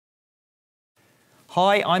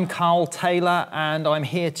Hi, I'm Karl Taylor and I'm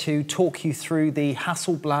here to talk you through the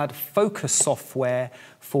Hasselblad Phocus software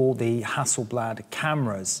for the Hasselblad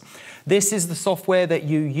cameras. This is the software that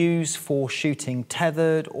you use for shooting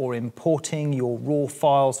tethered or importing your RAW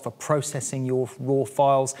files, for processing your RAW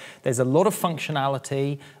files. There's a lot of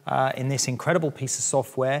functionality in this incredible piece of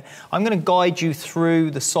software. I'm going to guide you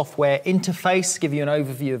through the software interface, give you an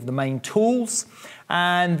overview of the main tools,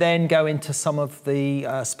 and then go into some of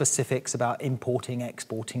the specifics about importing,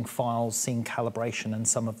 exporting files, scene calibration, and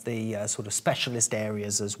some of the sort of specialist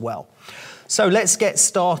areas as well. So let's get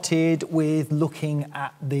started with looking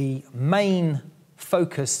at the main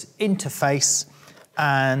Phocus interface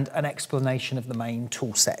and an explanation of the main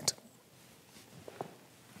tool set.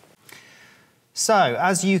 So,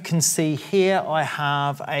 as you can see here, I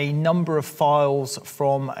have a number of files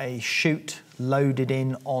from a shoot loaded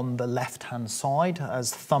in on the left-hand side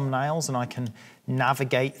as thumbnails, and I can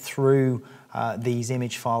navigate through these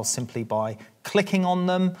image files simply by clicking on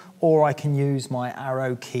them, or I can use my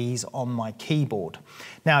arrow keys on my keyboard.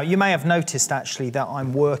 Now, you may have noticed actually that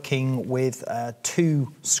I'm working with a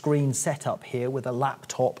two-screen setup here with a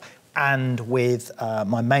laptop and with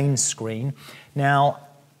my main screen. Now,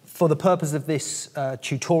 for the purpose of this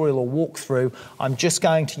tutorial or walkthrough, I'm just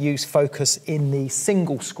going to use Phocus in the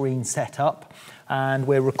single screen setup, and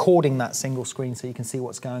we're recording that single screen so you can see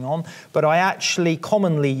what's going on. But I actually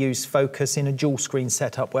commonly use Phocus in a dual screen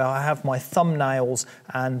setup where I have my thumbnails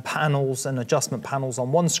and panels and adjustment panels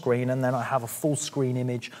on one screen, and then I have a full screen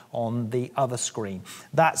image on the other screen.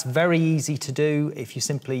 That's very easy to do if you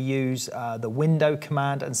simply use the window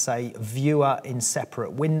command and say viewer in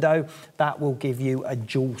separate window. That will give you a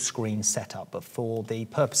dual screen setup. But for the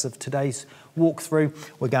purpose of today's walkthrough,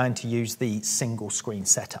 we're going to use the single screen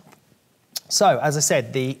setup. So, as I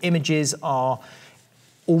said, the images are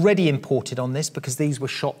already imported on this because these were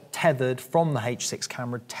shot tethered from the H6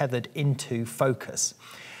 camera, tethered into Phocus.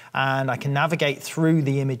 And I can navigate through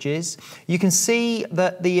the images. You can see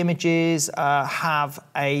that the images have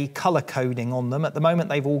a color coding on them. At the moment,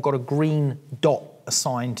 they've all got a green dot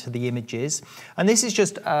assigned to the images. And this is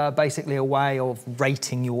just basically a way of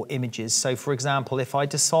rating your images. So for example, if I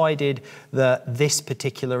decided that this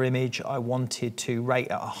particular image I wanted to rate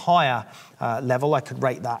at a higher level, I could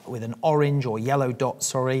rate that with an orange or yellow dot,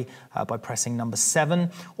 by pressing number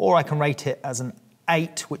 7, or I can rate it as an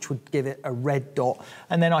 8, which would give it a red dot,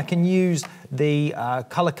 and then I can use the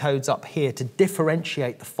color codes up here to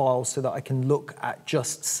differentiate the files so that I can look at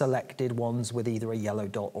just selected ones with either a yellow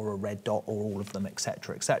dot or a red dot or all of them,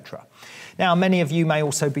 etc., etc. Now, many of you may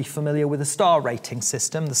also be familiar with the star rating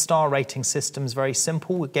system. The star rating system is very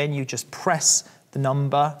simple. Again, you just press the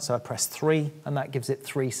number, so I press 3, and that gives it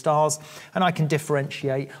 3 stars, and I can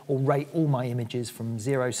differentiate or rate all my images from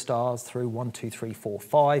 0 stars through 1, 2, 3, 4,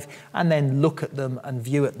 5, and then look at them and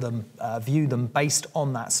view them based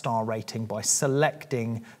on that star rating by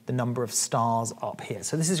selecting the number of stars up here.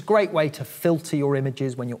 So this is a great way to filter your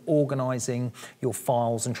images when you're organizing your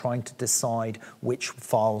files and trying to decide which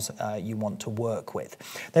files you want to work with.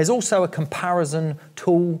 There's also a comparison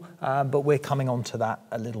tool, but we're coming on to that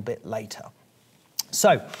a little bit later.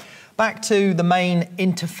 So, back to the main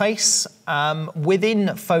interface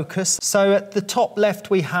within Phocus. So at the top left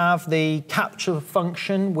we have the capture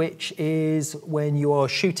function, which is when you're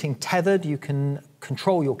shooting tethered, you can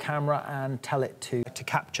control your camera and tell it to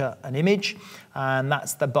capture an image, and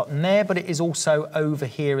that's the button there, but it is also over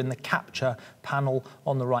here in the capture panel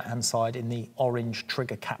on the right hand side in the orange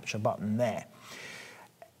trigger capture button there.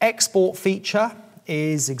 Export feature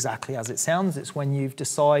is exactly as it sounds. It's when you've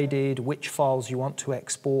decided which files you want to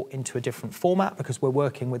export into a different format, because we're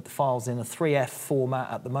working with the files in a 3F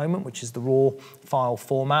format at the moment, which is the RAW file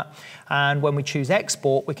format. And when we choose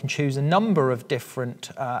export, we can choose a number of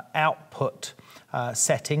different output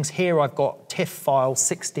settings. Here I've got TIFF file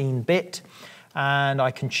 16-bit, and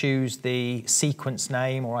I can choose the sequence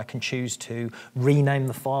name, or I can choose to rename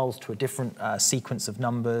the files to a different sequence of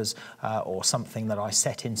numbers or something that I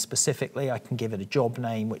set in specifically. I can give it a job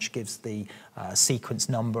name, which gives the sequence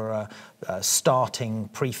number a starting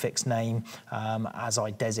prefix name as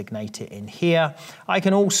I designate it in here. I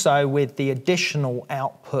can also, with the additional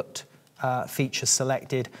output feature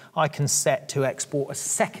selected, I can set to export a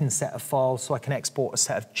second set of files, so I can export a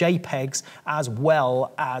set of JPEGs as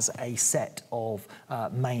well as a set of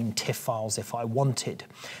main TIFF files if I wanted.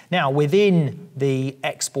 Now, within the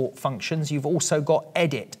export functions, you've also got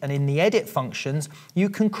edit, and in the edit functions, you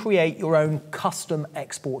can create your own custom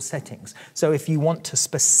export settings. So if you want to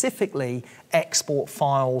specifically export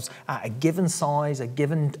files at a given size, a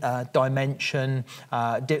given dimension,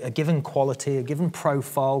 a given quality, a given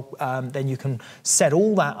profile, then you can set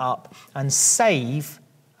all that up and save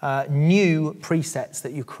new presets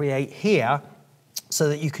that you create here, so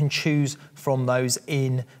that you can choose from those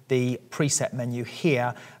in the preset menu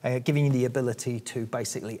here, giving you the ability to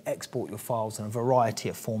basically export your files in a variety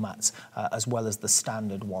of formats, as well as the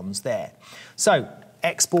standard ones there. So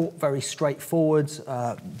export, very straightforward,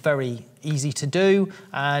 very easy to do,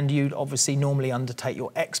 and you'd obviously normally undertake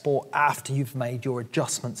your export after you've made your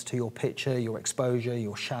adjustments to your picture, your exposure,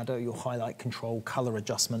 your shadow, your highlight control, color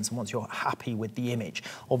adjustments, and once you're happy with the image.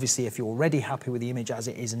 Obviously, if you're already happy with the image as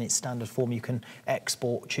it is in its standard form, you can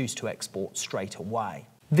choose to export straight away.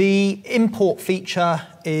 The import feature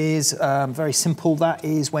is very simple. That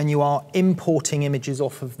is when you are importing images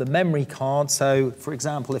off of the memory card. So, for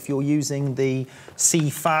example, if you're using the C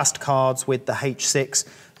Fast cards with the H6,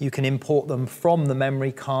 you can import them from the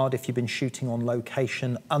memory card. If you've been shooting on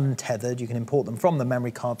location untethered, you can import them from the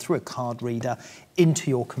memory card through a card reader into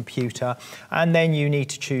your computer, and then you need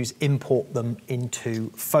to choose import them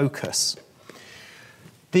into Phocus.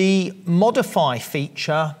 The modify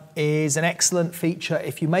feature is an excellent feature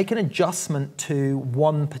if you make an adjustment to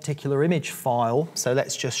one particular image file. So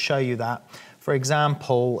let's just show you that. For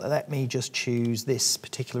example, let me just choose this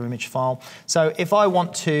particular image file. So if I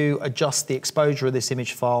want to adjust the exposure of this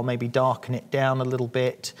image file, maybe darken it down a little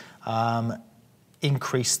bit,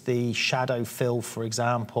 increase the shadow fill, for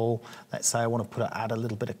example. Let's say I want to add a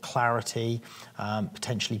little bit of clarity,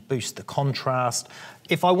 potentially boost the contrast.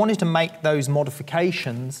 If I wanted to make those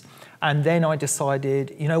modifications and then I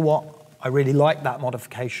decided, you know what, I really like that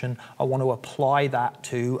modification, I want to apply that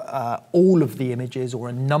to all of the images or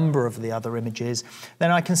a number of the other images,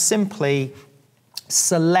 then I can simply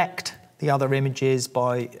select the other images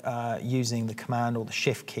by using the command or the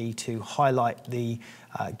shift key to highlight the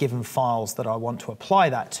given files that I want to apply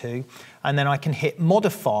that to, and then I can hit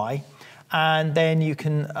modify, and then you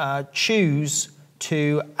can choose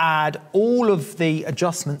to add all of the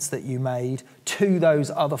adjustments that you made to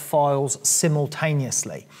those other files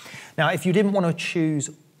simultaneously. Now, if you didn't want to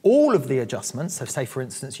choose all of the adjustments, so say for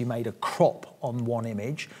instance you made a crop on one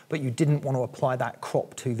image, but you didn't want to apply that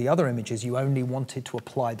crop to the other images, you only wanted to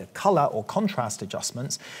apply the color or contrast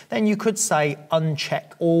adjustments, then you could say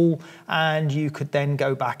uncheck all, and you could then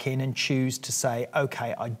go back in and choose to say,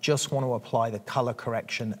 okay, I just want to apply the color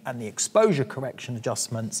correction and the exposure correction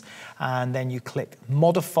adjustments, and then you click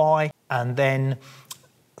modify, and then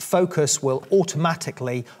Phocus will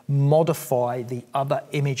automatically modify the other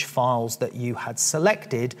image files that you had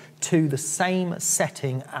selected to the same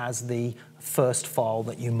setting as the first file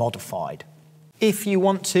that you modified. If you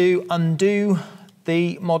want to undo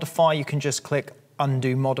the modify, you can just click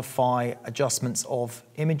undo modify adjustments of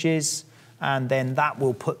images, and then that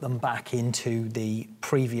will put them back into the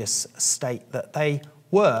previous state that they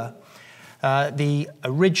were. The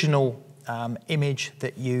original image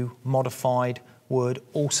that you modified would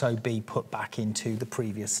also be put back into the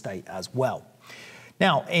previous state as well.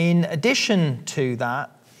 Now, in addition to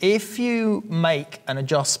that, if you make an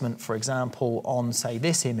adjustment, for example, on, say,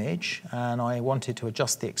 this image, and I wanted to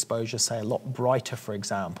adjust the exposure, say, a lot brighter, for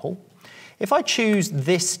example, if I choose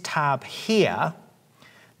this tab here,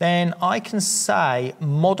 then I can say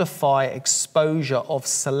modify exposure of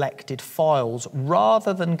selected files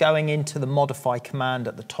rather than going into the modify command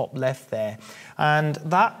at the top left there. And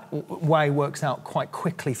that way works out quite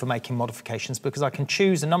quickly for making modifications, because I can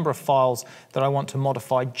choose a number of files that I want to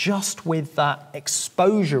modify just with that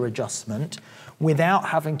exposure adjustment without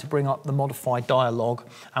having to bring up the modify dialog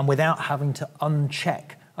and without having to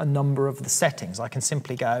uncheck a number of the settings. I can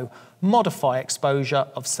simply go modify exposure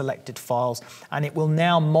of selected files, and it will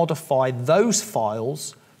now modify those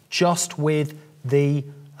files just with the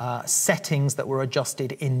settings that were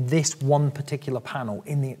adjusted in this one particular panel,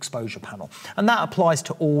 in the exposure panel. And that applies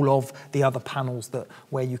to all of the other panels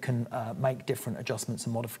where you can make different adjustments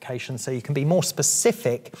and modifications, so you can be more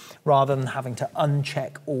specific rather than having to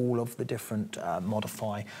uncheck all of the different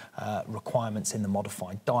modify requirements in the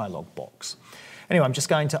modify dialog box. Anyway, I'm just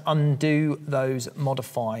going to undo those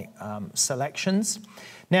modify selections.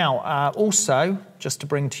 Now, also, just to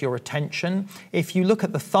bring to your attention, if you look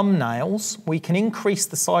at the thumbnails, we can increase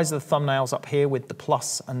the size of the thumbnails up here with the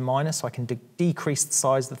plus and minus. So I can decrease the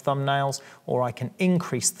size of the thumbnails, or I can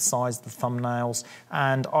increase the size of the thumbnails,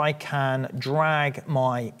 and I can drag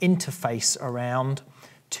my interface around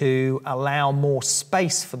to allow more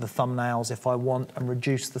space for the thumbnails if I want, and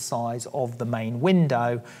reduce the size of the main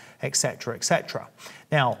window, etc., etc.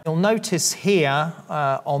 Now, you'll notice here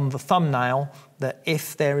on the thumbnail that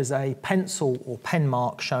if there is a pencil or pen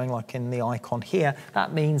mark showing like in the icon here,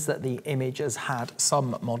 that means that the image has had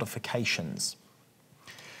some modifications.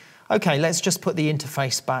 Okay, let's just put the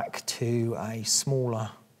interface back to a smaller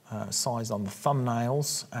size on the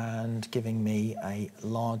thumbnails and giving me a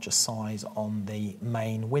larger size on the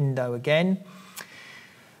main window again.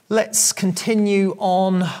 Let's continue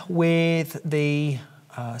on with the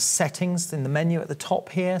settings in the menu at the top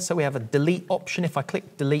here. So we have a delete option. If I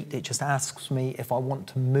click delete, it just asks me if I want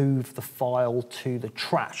to move the file to the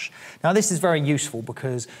trash. Now this is very useful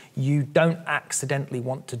because you don't accidentally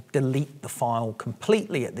want to delete the file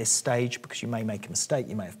completely at this stage because you may make a mistake.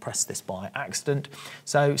 You may have pressed this by accident.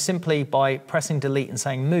 So simply by pressing delete and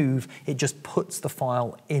saying move, it just puts the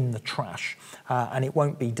file in the trash and it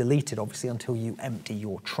won't be deleted obviously until you empty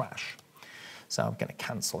your trash. So I'm going to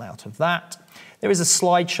cancel out of that. There is a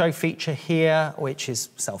slideshow feature here, which is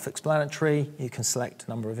self-explanatory. You can select a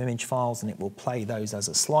number of image files and it will play those as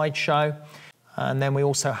a slideshow. And then we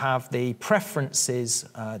also have the preferences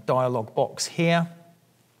dialog box here,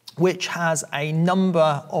 which has a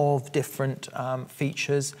number of different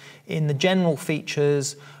features. In the general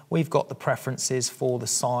features, we've got the preferences for the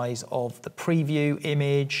size of the preview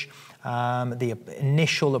image, the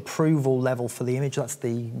initial approval level for the image, that's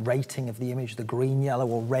the rating of the image, the green, yellow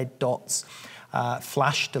or red dots,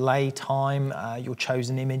 flash delay time, your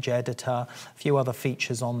chosen image editor, a few other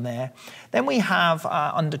features on there. Then we have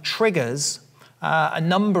under triggers, a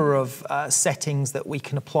number of settings that we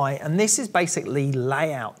can apply, and this is basically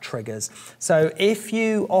layout triggers. So if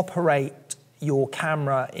you operate your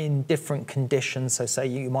camera in different conditions, so say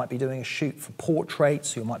you might be doing a shoot for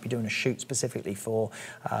portraits, you might be doing a shoot specifically for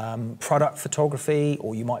product photography,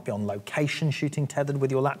 or you might be on location shooting tethered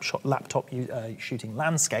with your laptop shooting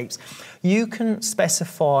landscapes, you can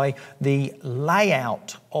specify the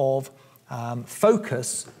layout of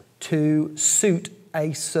focus to suit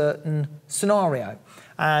a certain scenario.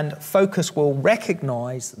 And Phocus will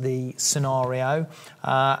recognize the scenario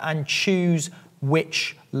and choose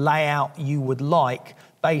which layout you would like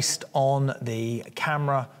based on the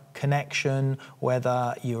camera connection,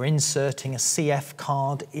 whether you're inserting a CF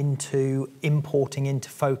card importing into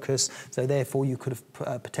Phocus, so therefore you could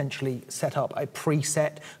have potentially set up a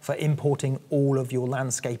preset for importing all of your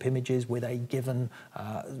landscape images with a given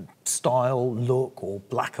style, look, or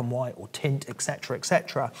black and white, or tint, etc.,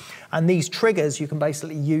 etc. And these triggers you can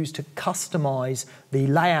basically use to customize the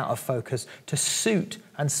layout of Phocus to suit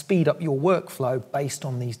and speed up your workflow based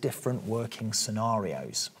on these different working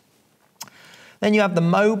scenarios. Then you have the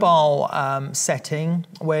mobile setting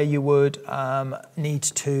where you would need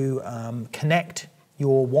to connect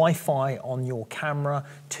your Wi-Fi on your camera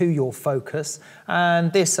to your Phocus,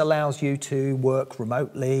 and this allows you to work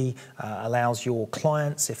remotely, allows your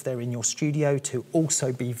clients, if they're in your studio, to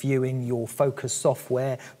also be viewing your Phocus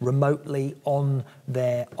software remotely on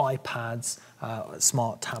their iPads,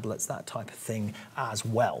 smart tablets, that type of thing as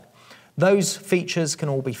well. Those features can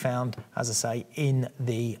all be found, as I say, in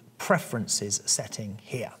the preferences setting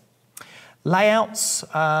here. Layouts,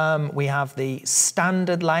 we have the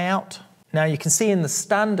standard layout. Now you can see in the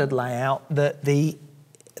standard layout that the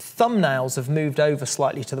thumbnails have moved over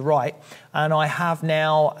slightly to the right, and I have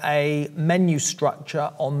now a menu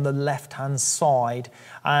structure on the left-hand side,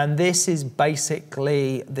 and this is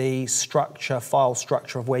basically the structure, file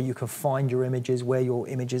structure of where you can find your images, where your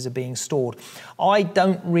images are being stored. I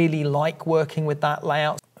don't really like working with that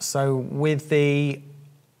layout, so with the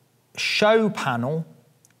show panel,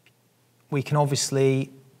 we can obviously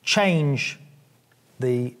change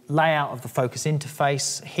the layout of the Phocus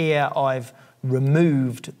interface. Here I've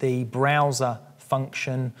removed the browser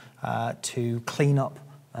function to clean up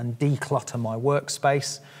and declutter my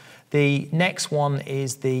workspace. The next one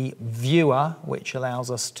is the viewer, which allows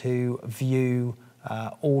us to view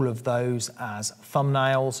all of those as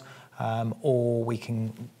thumbnails, or we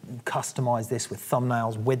can customize this with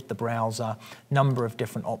thumbnails with the browser, number of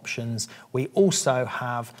different options. We also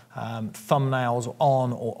have thumbnails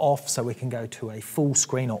on or off, so we can go to a full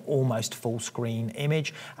screen or almost full screen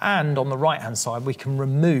image. And on the right hand side, we can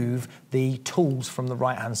remove the tools from the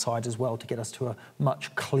right hand side as well to get us to a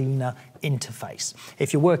much cleaner interface.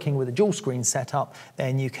 If you're working with a dual screen setup,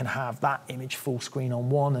 then you can have that image full screen on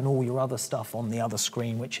one and all your other stuff on the other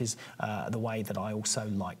screen, which is the way that I also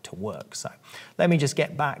like to work. So let me just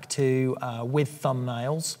get back to with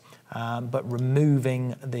thumbnails, but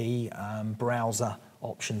removing the browser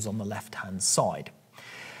options on the left-hand side.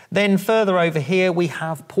 Then further over here, we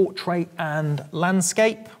have portrait and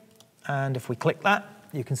landscape. And if we click that,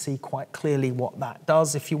 you can see quite clearly what that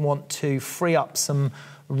does. If you want to free up some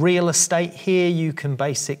real estate here, you can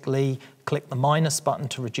basically click the minus button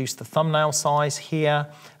to reduce the thumbnail size here,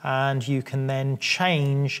 and you can then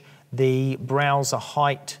change the browser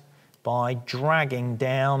height by dragging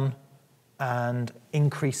down and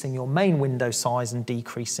increasing your main window size and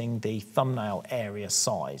decreasing the thumbnail area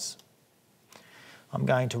size. I'm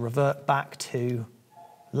going to revert back to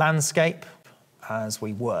landscape as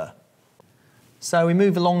we were. So we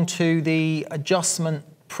move along to the adjustment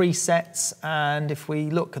presets, and if we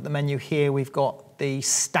look at the menu here, we've got the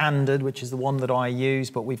standard, which is the one that I use,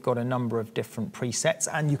 but we've got a number of different presets,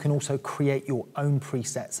 and you can also create your own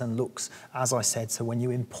presets and looks, as I said, so when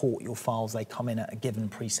you import your files, they come in at a given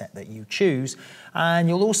preset that you choose. And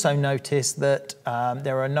you'll also notice that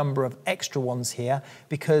there are a number of extra ones here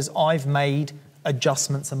because I've made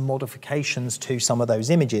adjustments and modifications to some of those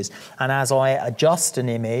images. And as I adjust an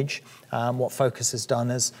image, what Phocus has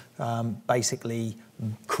done is basically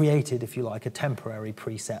created, if you like, a temporary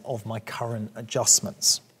preset of my current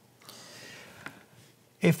adjustments.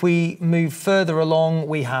 If we move further along,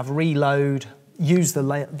 we have reload, use the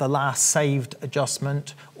last saved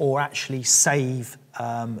adjustment, or actually save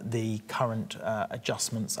the current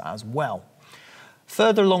adjustments as well.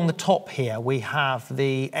 Further along the top here, we have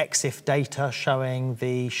the EXIF data showing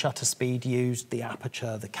the shutter speed used, the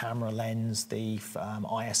aperture, the camera lens, the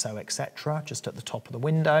ISO, etc., just at the top of the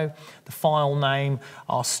window. The file name,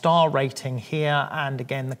 our star rating here, and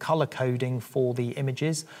again, the color coding for the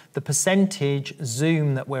images. The percentage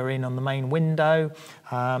zoom that we're in on the main window.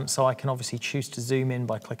 So I can obviously choose to zoom in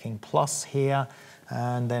by clicking plus here.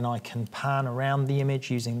 And then I can pan around the image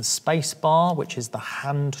using the space bar, which is the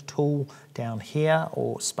hand tool down here,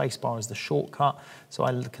 or space bar is the shortcut. So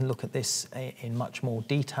I can look at this in much more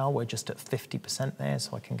detail. We're just at 50% there,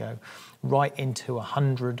 so I can go right into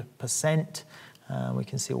 100%. We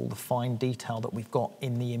can see all the fine detail that we've got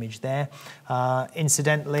in the image there.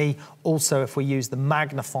 Incidentally, also if we use the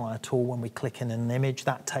magnifier tool when we click in an image,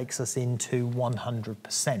 that takes us into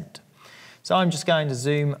 100%. So I'm just going to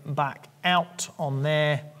zoom back out on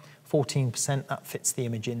there, 14%, that fits the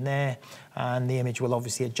image in there, and the image will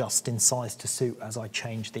obviously adjust in size to suit as I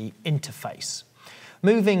change the interface.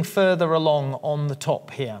 Moving further along on the top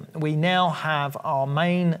here, we now have our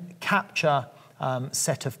main capture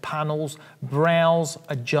set of panels, browse,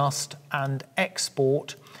 adjust, and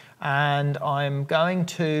export, and I'm going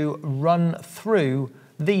to run through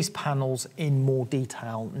these panels in more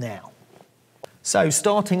detail now. So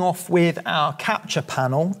starting off with our capture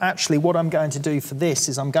panel, actually what I'm going to do for this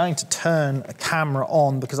is I'm going to turn a camera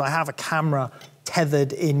on because I have a camera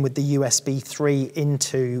tethered in with the USB 3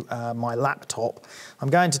 into my laptop. I'm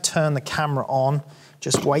going to turn the camera on,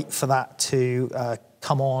 just wait for that to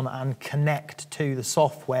come on and connect to the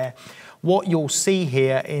software. What you'll see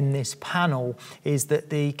here in this panel is that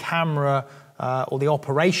the camera or the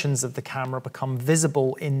operations of the camera become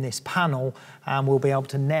visible in this panel, and we'll be able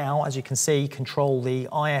to now, as you can see, control the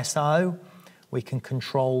ISO, we can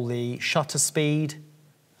control the shutter speed,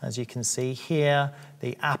 as you can see here,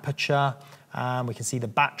 the aperture, we can see the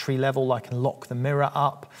battery level. I can lock the mirror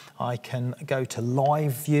up, I can go to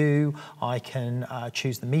live view, I can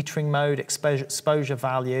choose the metering mode, exposure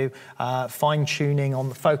value, fine tuning on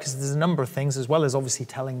the focus. There's a number of things, as well as obviously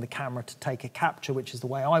telling the camera to take a capture, which is the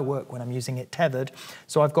way I work when I'm using it tethered.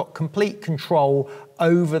 So I've got complete control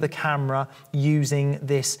over the camera using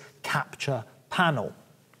this capture panel.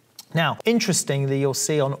 Now, interestingly, you'll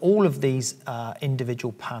see on all of these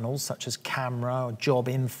individual panels, such as camera, or job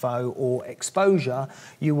info, or exposure,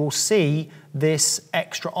 you will see this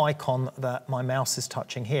extra icon that my mouse is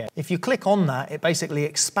touching here. If you click on that, it basically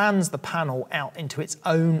expands the panel out into its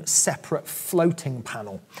own separate floating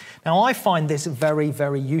panel. Now, I find this very,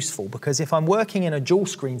 very useful because if I'm working in a dual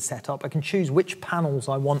screen setup, I can choose which panels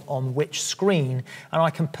I want on which screen, and I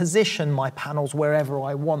can position my panels wherever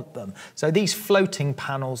I want them. So these floating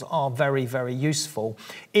panels are very, very useful.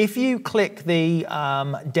 If you click the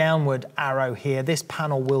downward arrow here, this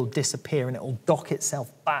panel will disappear and it will dock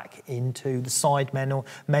itself back into the side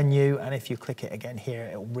menu, and if you click it again here,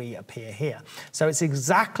 it will reappear here. So it's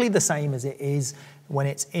exactly the same as it is when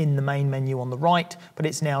it's in the main menu on the right, but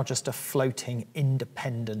it's now just a floating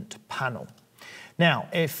independent panel. Now,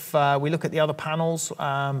 if we look at the other panels,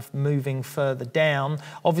 moving further down,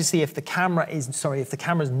 obviously if the camera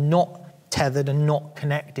is not tethered and not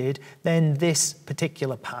connected, then this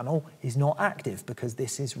particular panel is not active because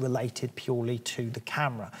this is related purely to the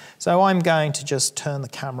camera. So I'm going to just turn the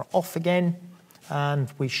camera off again, and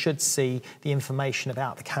we should see the information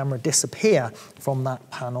about the camera disappear from that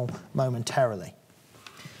panel momentarily.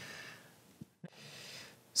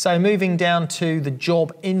 So moving down to the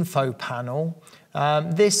job info panel,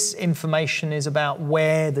 This information is about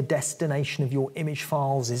where the destination of your image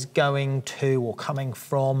files is going to or coming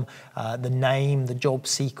from, the name, the job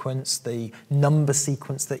sequence, the number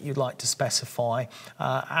sequence that you'd like to specify,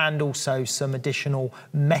 and also some additional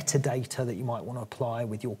metadata that you might want to apply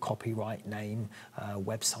with your copyright name,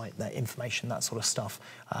 website, that information, that sort of stuff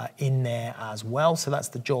in there as well. So that's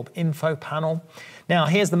the job info panel. Now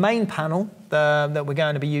here's the main panel that we're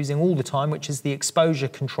going to be using all the time, which is the exposure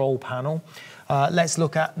control panel. Let's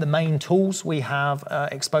look at the main tools. We have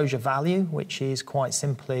exposure value, which is quite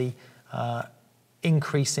simply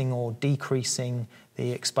increasing or decreasing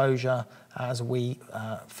the exposure as we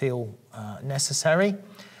feel necessary.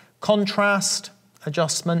 Contrast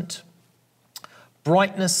adjustment,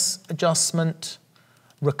 brightness adjustment,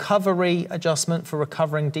 recovery adjustment for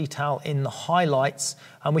recovering detail in the highlights,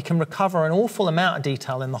 and we can recover an awful amount of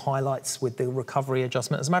detail in the highlights with the recovery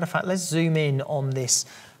adjustment. As a matter of fact, let's zoom in on this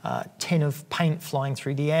tin of paint flying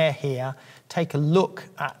through the air here. Take a look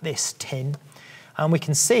at this tin, and we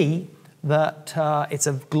can see that it's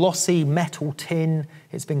a glossy metal tin.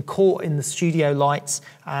 It's been caught in the studio lights,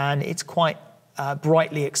 and it's quite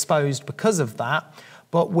brightly exposed because of that.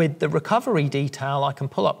 But with the recovery detail, I can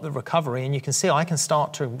pull up the recovery, and you can see I can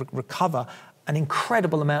start to recover an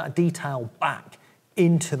incredible amount of detail back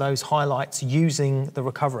into those highlights using the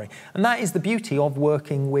recovery. And that is the beauty of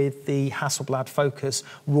working with the Hasselblad Focus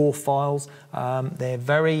RAW files. They're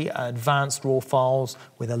very advanced RAW files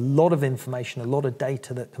with a lot of information, a lot of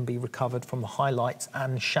data that can be recovered from the highlights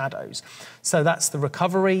and shadows. So that's the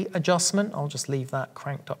recovery adjustment. I'll just leave that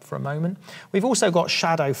cranked up for a moment. We've also got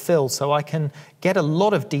shadow fill, so I can get a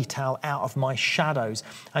lot of detail out of my shadows.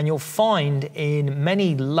 And you'll find in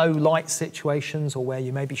many low light situations, or where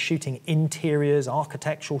you may be shooting interiors,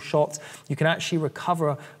 architectural shots, you can actually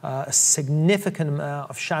recover a significant amount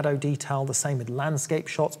of shadow detail. The same with landscape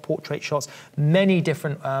shots, portrait shots, many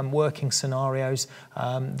different working scenarios.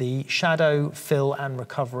 The shadow fill and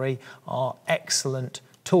recovery are excellent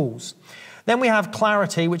tools. Then we have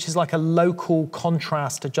clarity, which is like a local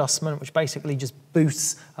contrast adjustment, which basically just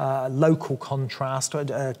boosts local contrast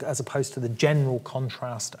as opposed to the general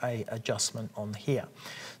contrast adjustment on here.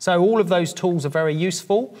 So all of those tools are very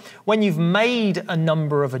useful. When you've made a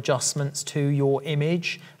number of adjustments to your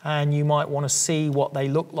image and you might want to see what they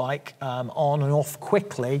look like on and off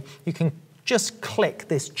quickly, you can just click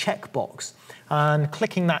this checkbox. And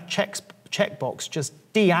clicking that checkbox just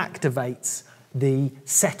deactivates the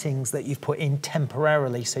settings that you've put in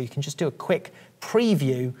temporarily, so you can just do a quick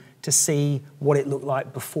preview to see what it looked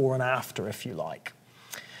like before and after, if you like.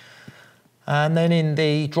 And then in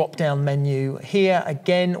the drop-down menu here,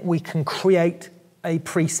 again, we can create a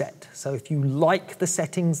preset. So if you like the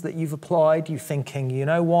settings that you've applied, you're thinking, you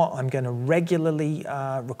know what, I'm going to regularly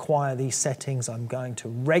require these settings, I'm going to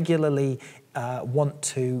regularly want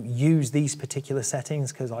to use these particular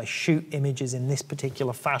settings because I shoot images in this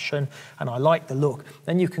particular fashion and I like the look,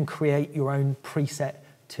 then you can create your own preset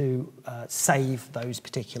to save those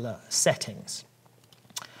particular settings.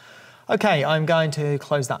 Okay, I'm going to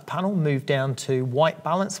close that panel, move down to white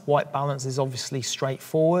balance. White balance is obviously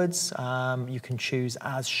straightforward. You can choose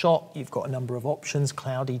as shot. You've got a number of options: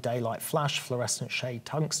 cloudy, daylight, flash, fluorescent shade,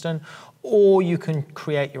 tungsten, or you can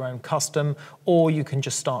create your own custom, or you can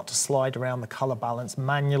just start to slide around the color balance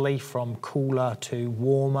manually from cooler to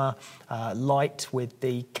warmer, light with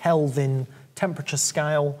the Kelvin temperature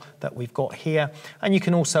scale that we've got here. And you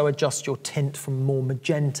can also adjust your tint from more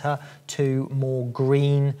magenta to more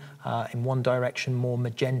green in one direction, more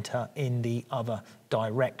magenta in the other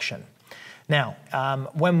direction. Now,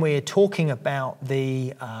 when we're talking about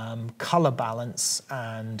the color balance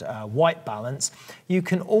and white balance, you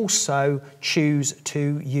can also choose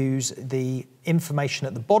to use the information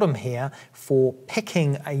at the bottom here for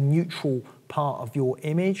picking a neutral part of your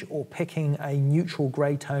image, or picking a neutral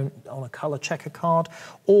grey tone on a color checker card,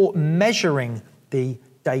 or measuring the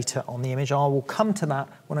data on the image. I will come to that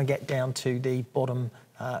when I get down to the bottom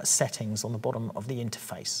settings on the bottom of the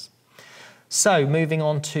interface. So moving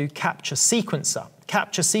on to Capture Sequencer.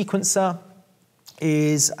 Capture Sequencer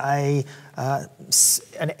is an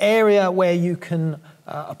area where you can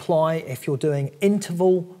apply if you're doing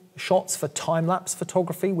interval shots for time-lapse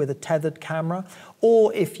photography with a tethered camera,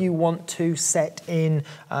 or if you want to set in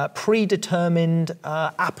predetermined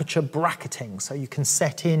aperture bracketing. So you can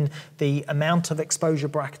set in the amount of exposure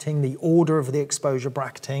bracketing, the order of the exposure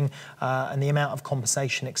bracketing, and the amount of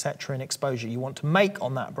compensation, etc., in exposure you want to make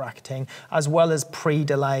on that bracketing, as well as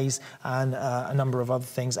pre-delays and a number of other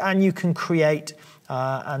things. And you can create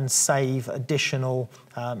and save additional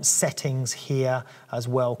settings here as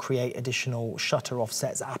well, create additional shutter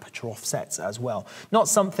offsets, aperture offsets as well. Not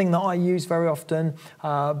something that I use very often,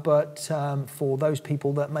 but for those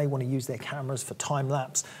people that may want to use their cameras for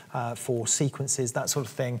time-lapse, for sequences, that sort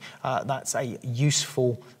of thing, that's a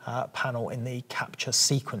useful panel in the capture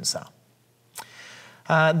sequencer.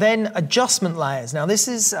 Then adjustment layers. Now this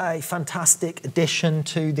is a fantastic addition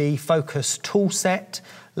to the Phocus toolset.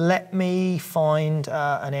 Let me find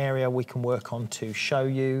an area we can work on to show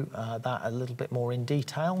you that a little bit more in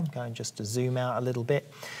detail. I'm going just to zoom out a little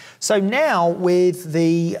bit. So now with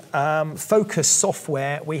the Phocus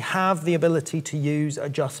software, we have the ability to use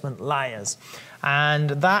adjustment layers. And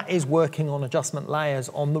that is working on adjustment layers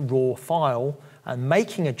on the RAW file and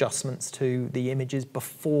making adjustments to the images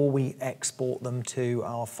before we export them to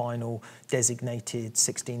our final designated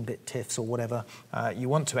 16-bit TIFFs or whatever you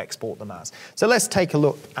want to export them as. So let's take a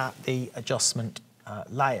look at the adjustment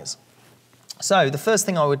layers. So the first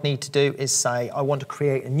thing I would need to do is say I want to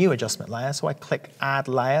create a new adjustment layer. So I click Add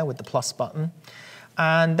Layer with the plus button.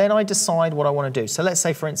 And then I decide what I want to do. So let's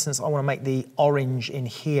say, for instance, I want to make the orange in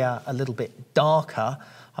here a little bit darker.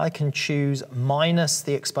 I can choose minus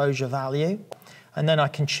the exposure value. And then I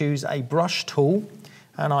can choose a brush tool,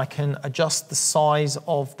 and I can adjust the size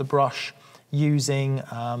of the brush using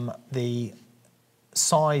the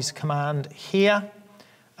size command here.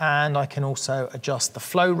 And I can also adjust the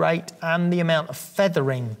flow rate and the amount of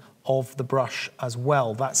feathering of the brush as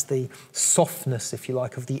well. That's the softness, if you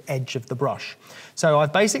like, of the edge of the brush. So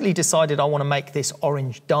I've basically decided I want to make this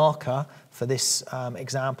orange darker for this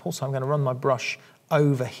example. So I'm going to run my brush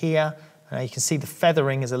over here. You can see the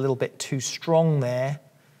feathering is a little bit too strong there.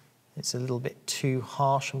 It's a little bit too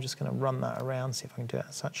harsh. I'm just going to run that around, see if I can do it.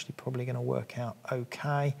 It's actually probably going to work out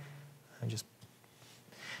okay.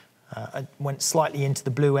 I went slightly into the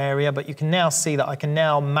blue area, but you can now see that I can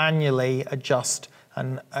now manually adjust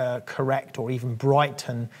and correct or even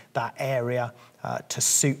brighten that area to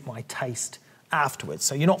suit my taste afterwards.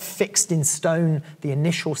 So you're not fixed in stone, the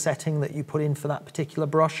initial setting that you put in for that particular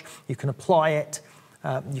brush. You can apply it.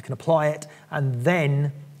 And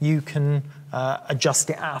then you can adjust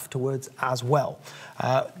it afterwards as well.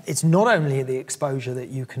 It's not only the exposure that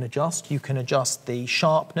you can adjust the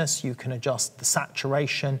sharpness, you can adjust the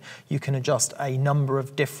saturation, you can adjust a number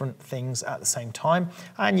of different things at the same time,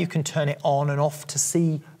 and you can turn it on and off to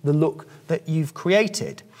see the look that you've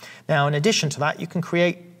created. Now, in addition to that, you can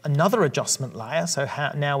create another adjustment layer. So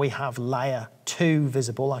now we have layer 2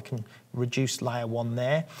 visible. I can reduce layer 1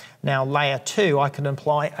 there. Now layer 2, I can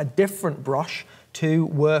apply a different brush to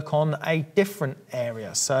work on a different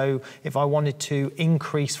area. So if I wanted to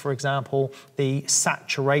increase, for example, the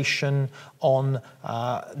saturation on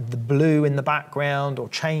the blue in the background, or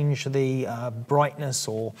change the brightness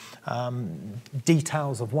or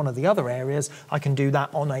details of one of the other areas, I can do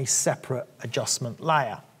that on a separate adjustment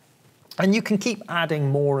layer. And you can keep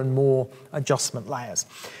adding more and more adjustment layers.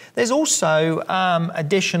 There's also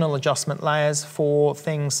additional adjustment layers for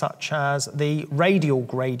things such as the radial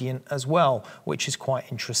gradient as well, which is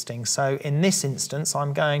quite interesting. So in this instance,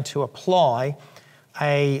 I'm going to apply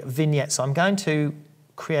a vignette. So I'm going to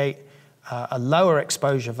create a lower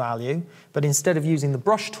exposure value, but instead of using the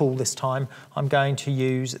brush tool this time, I'm going to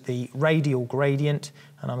use the radial gradient,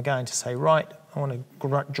 and I'm going to say, right, I want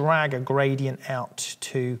to drag a gradient out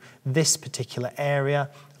to this particular area,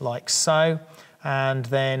 like so, and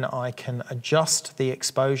then I can adjust the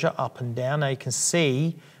exposure up and down. Now you can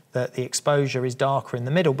see that the exposure is darker in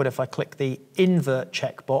the middle, but if I click the invert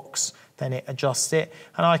checkbox, then it adjusts it,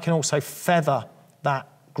 and I can also feather that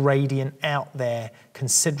gradient out there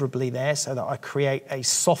considerably there, so that I create a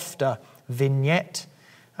softer vignette,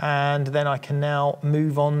 and then I can now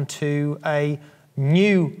move on to a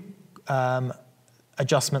new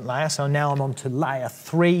adjustment layer. So now I'm on to layer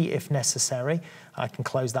 3 if necessary. I can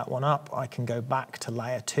close that one up. I can go back to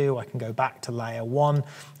layer 2. I can go back to layer 1,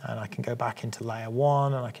 and I can go back into layer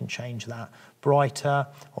 1, and I can change that brighter,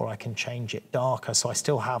 or I can change it darker. So I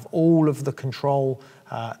still have all of the control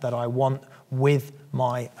that I want with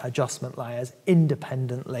my adjustment layers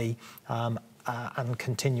independently and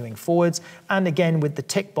continuing forwards. And again, with the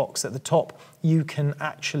tick box at the top, you can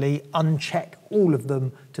actually uncheck all of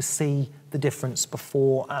them to see the difference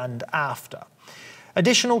before and after.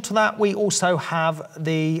 Additional to that, we also have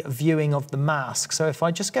the viewing of the mask. So if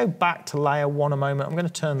I just go back to layer 1 a moment, I'm going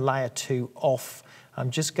to turn layer 2 off.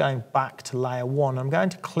 I'm just going back to layer 1. I'm going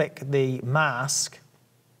to click the mask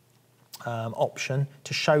option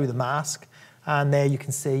to show the mask. And there you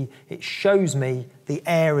can see it shows me the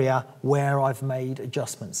area where I've made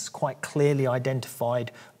adjustments. It's quite clearly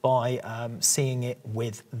identified by seeing it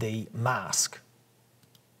with the mask.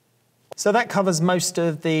 So that covers most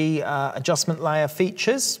of the adjustment layer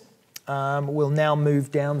features. We'll now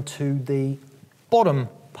move down to the bottom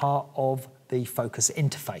part of the Phocus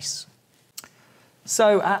interface.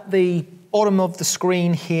 So at the bottom of the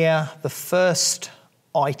screen here, the first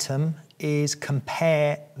item is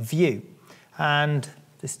Compare View. And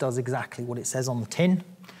this does exactly what it says on the tin.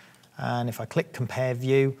 And if I click Compare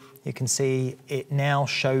View, you can see it now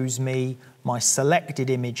shows me my selected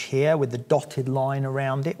image here with the dotted line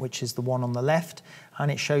around it, which is the one on the left, and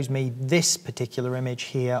it shows me this particular image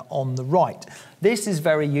here on the right. This is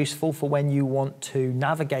very useful for when you want to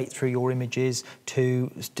navigate through your images to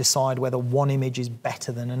decide whether one image is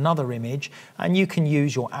better than another image, and you can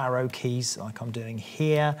use your arrow keys like I'm doing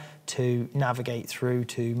here to navigate through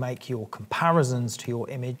to make your comparisons to your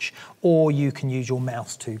image, or you can use your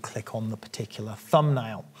mouse to click on the particular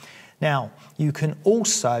thumbnail. Now, you can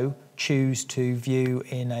also choose to view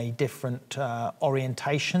in a different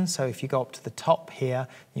orientation. So if you go up to the top here,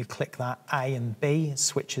 you click that A and B, it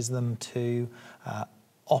switches them to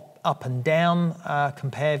up and down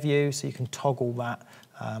compare view, so you can toggle that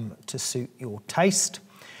to suit your taste.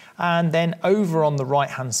 And then over on the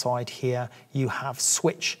right-hand side here, you have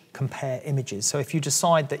switch compare images. So if you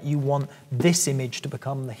decide that you want this image to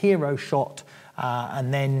become the hero shot,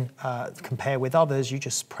 and then compare with others, you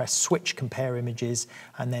just press switch compare images,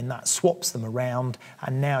 and then that swaps them around,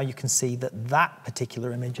 and now you can see that that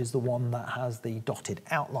particular image is the one that has the dotted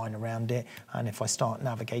outline around it. And if I start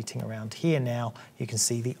navigating around here now, you can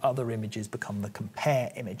see the other images become the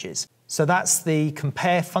compare images. So that's the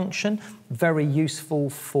compare function, very useful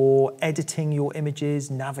for editing your images,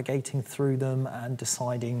 navigating through them and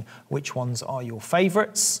deciding which ones are your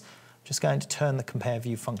favorites. Just going to turn the compare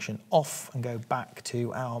view function off and go back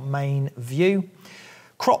to our main view.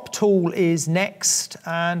 Crop tool is next,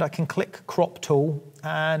 and I can click crop tool,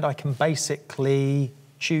 and I can basically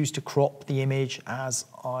choose to crop the image as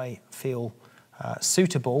I feel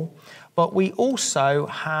suitable. But we also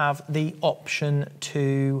have the option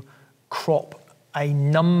to crop a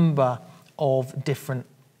number of different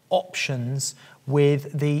options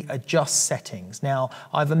with the adjust settings. Now,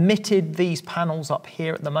 I've omitted these panels up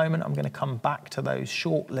here at the moment. I'm going to come back to those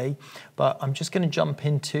shortly, but I'm just going to jump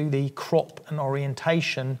into the crop and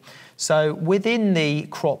orientation. So within the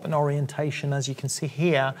crop and orientation, as you can see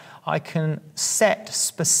here, I can set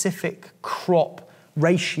specific crop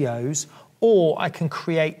ratios, or I can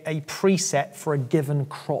create a preset for a given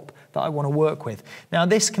crop that I want to work with. Now,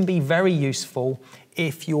 this can be very useful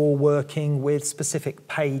if you're working with specific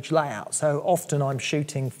page layout. So often I'm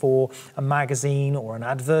shooting for a magazine or an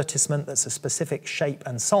advertisement that's a specific shape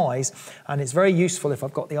and size, and it's very useful if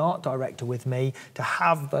I've got the art director with me to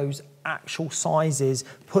have those actual sizes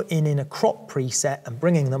put in a crop preset and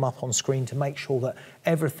bringing them up on screen to make sure that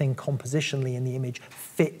everything compositionally in the image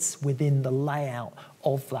fits within the layout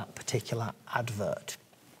of that particular advert.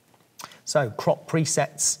 So crop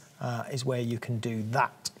presets is where you can do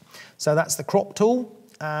that. So that's the crop tool,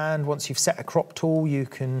 and once you've set a crop tool, you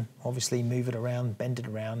can obviously move it around, bend it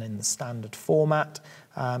around in the standard format.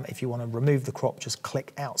 If you want to remove the crop, just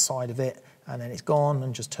click outside of it, and then it's gone,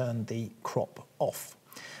 and just turn the crop off.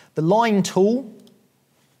 The line tool,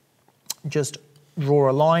 just draw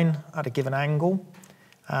a line at a given angle,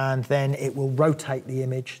 and then it will rotate the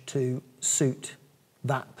image to suit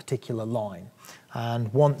that particular line.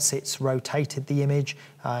 And once it's rotated the image,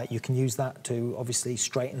 you can use that to obviously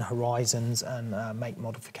straighten horizons and make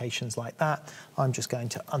modifications like that. I'm just going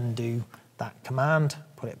to undo that command,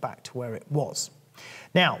 put it back to where it was.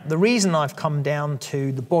 Now, the reason I've come down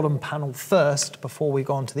to the bottom panel first before we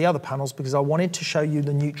go on to the other panels, because I wanted to show you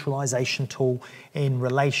the neutralization tool in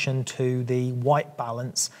relation to the white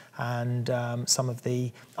balance and some of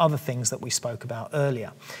the other things that we spoke about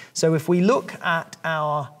earlier. So if we look at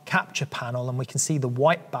our capture panel and we can see the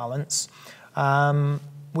white balance,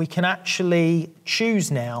 we can actually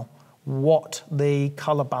choose now what the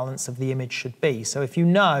color balance of the image should be. So if you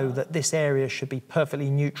know that this area should be perfectly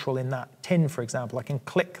neutral in that tin, for example, I can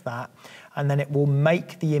click that and then it will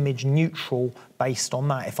make the image neutral based on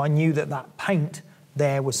that. If I knew that that paint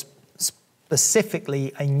there was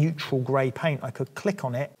specifically a neutral grey paint, I could click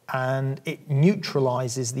on it and it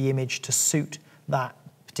neutralizes the image to suit that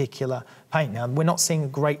particular paint. Now, we're not seeing a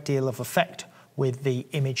great deal of effect with the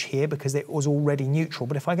image here because it was already neutral.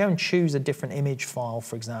 But if I go and choose a different image file,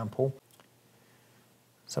 for example,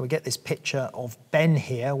 so we get this picture of Ben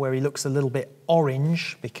here where he looks a little bit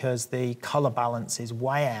orange because the color balance is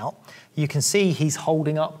way out. You can see he's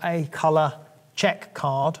holding up a color check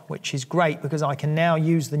card, which is great because I can now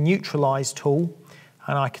use the neutralize tool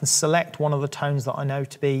and I can select one of the tones that I know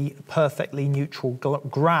to be perfectly neutral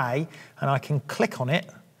grey, and I can click on it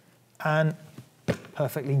and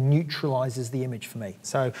perfectly neutralizes the image for me.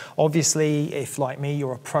 So obviously, if like me,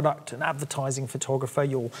 you're a product and advertising photographer,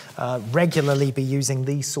 you'll regularly be using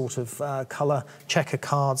these sort of color checker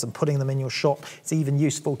cards and putting them in your shot. It's even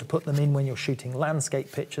useful to put them in when you're shooting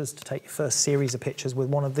landscape pictures, to take your first series of pictures with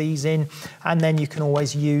one of these in. And then you can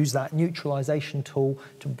always use that neutralization tool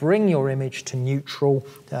to bring your image to neutral,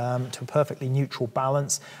 to a perfectly neutral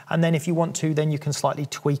balance. And then if you want to, then you can slightly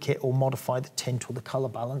tweak it or modify the tint or the color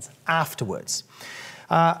balance afterwards.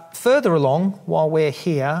 Further along, while we're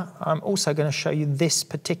here, I'm also going to show you this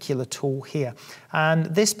particular tool here. And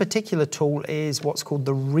this particular tool is what's called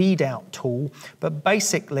the readout tool, but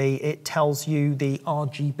basically it tells you the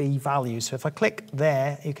RGB values. So if I click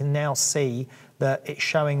there, you can now see that it's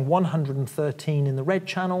showing 113 in the red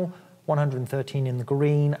channel, 113 in the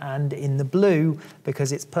green and in the blue,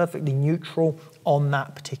 because it's perfectly neutral on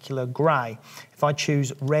that particular grey. If I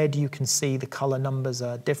choose red, you can see the colour numbers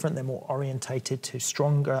are different. They're more orientated to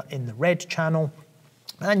stronger in the red channel.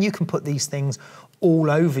 And you can put these things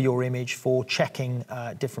all over your image for checking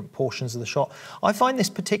different portions of the shot. I find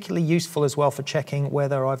this particularly useful as well for checking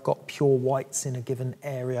whether I've got pure whites in a given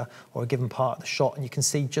area or a given part of the shot. And you can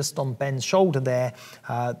see just on Ben's shoulder there,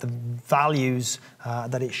 the values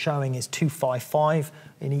that it's showing is 255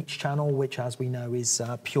 in each channel, which as we know is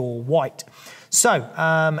pure white. So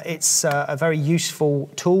it's a very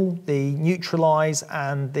useful tool, the neutralize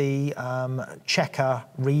and the checker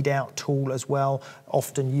readout tool as well,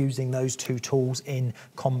 often using those two tools in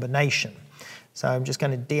combination. So I'm just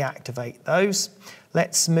going to deactivate those.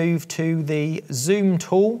 Let's move to the zoom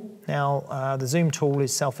tool. Now the zoom tool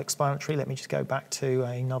is self-explanatory. Let me just go back to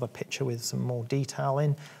another picture with some more detail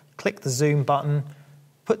in. Click the zoom button,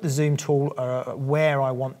 put the zoom tool where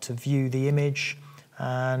I want to view the image,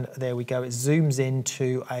 and there we go. It zooms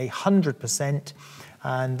into 100%,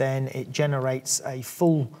 and then it generates a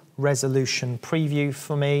full resolution preview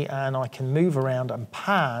for me, and I can move around and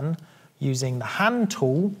pan using the hand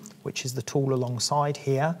tool, which is the tool alongside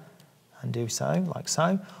here, and do so, like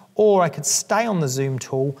so. Or I could stay on the zoom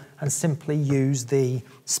tool and simply use the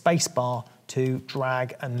space bar to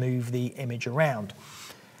drag and move the image around.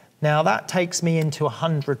 Now that takes me into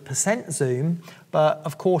 100% zoom, but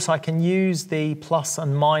of course I can use the plus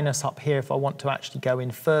and minus up here if I want to actually go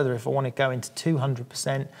in further, if I want to go into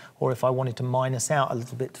 200%, or if I wanted to minus out a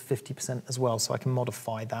little bit to 50% as well, so I can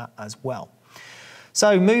modify that as well.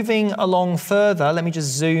 So moving along further, let me just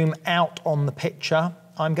zoom out on the picture.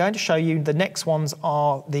 I'm going to show you the next ones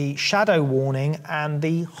are the shadow warning and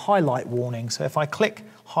the highlight warning. So if I click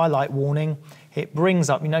highlight warning, it brings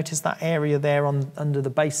up, you notice that area there under the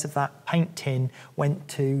base of that paint tin went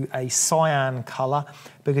to a cyan colour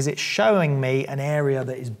because it's showing me an area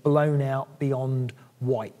that is blown out beyond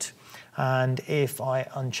white. And if I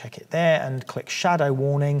uncheck it there and click shadow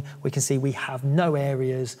warning, we can see we have no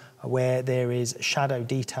areas where there is shadow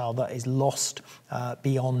detail that is lost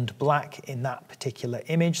beyond black in that particular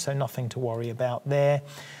image, so nothing to worry about there.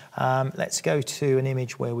 Let's go to an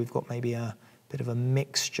image where we've got maybe a bit of a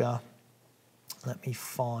mixture. Let me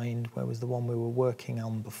find, where was the one we were working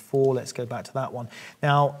on before? Let's go back to that one.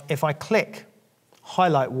 Now, if I click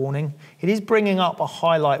highlight warning, it is bringing up a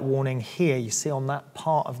highlight warning here, you see on that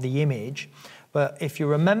part of the image. But if you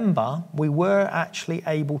remember, we were actually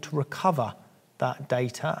able to recover that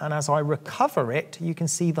data. And as I recover it, you can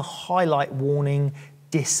see the highlight warning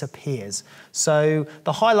disappears. So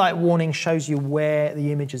the highlight warning shows you where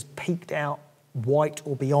the image has peaked out white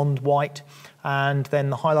or beyond white, and then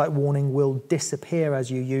the highlight warning will disappear as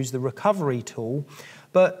you use the recovery tool.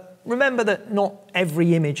 But remember that not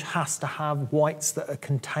every image has to have whites that are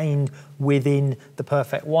contained within the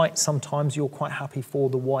perfect white. Sometimes you're quite happy for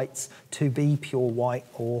the whites to be pure white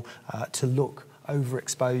or to look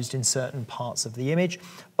overexposed in certain parts of the image.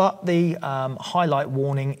 But the highlight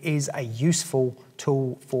warning is a useful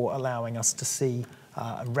tool for allowing us to see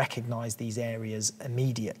and recognize these areas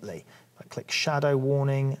immediately. I click shadow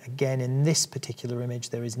warning. Again, in this particular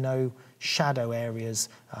image, there is no shadow areas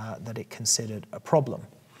that it considered a problem.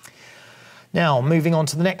 Now, moving on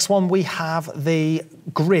to the next one, we have the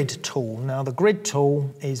grid tool. Now, the grid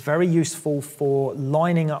tool is very useful for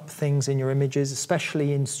lining up things in your images,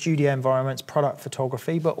 especially in studio environments, product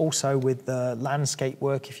photography, but also with the landscape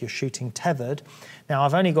work if you're shooting tethered. Now,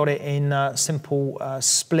 I've only got it in simple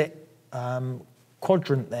split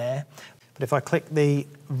quadrant there. But if I click the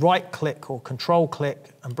right click or control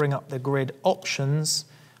click and bring up the grid options,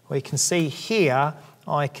 we can see here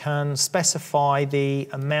I can specify the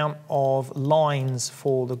amount of lines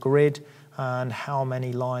for the grid and how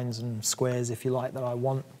many lines and squares, if you like, that I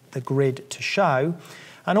want the grid to show.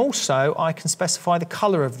 And also I can specify the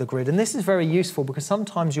color of the grid. And this is very useful because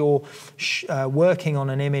sometimes you're working on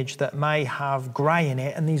an image that may have gray in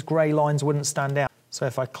it and these gray lines wouldn't stand out. So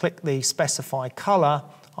if I click the specify color,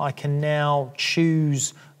 I can now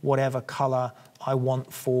choose whatever color I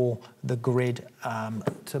want for the grid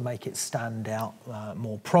to make it stand out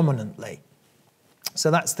more prominently. So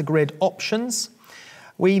that's the grid options.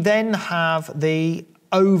 We then have the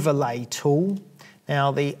overlay tool.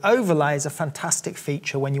 Now the overlay is a fantastic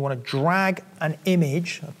feature when you want to drag an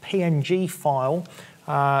image, a PNG file.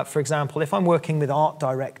 For example, if I'm working with art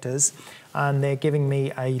directors and they're giving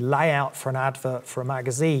me a layout for an advert for a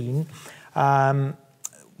magazine,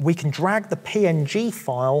 we can drag the PNG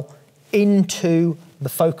file into the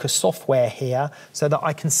Phocus software here so that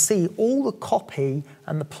I can see all the copy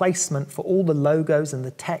and the placement for all the logos and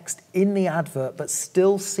the text in the advert, but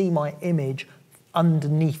still see my image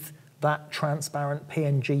underneath that transparent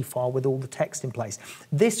PNG file with all the text in place.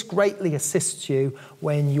 This greatly assists you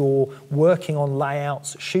when you're working on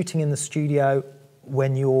layouts, shooting in the studio,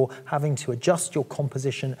 when you're having to adjust your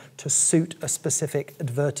composition to suit a specific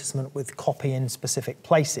advertisement with copy in specific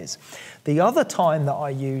places. The other time that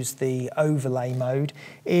I use the overlay mode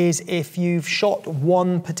is if you've shot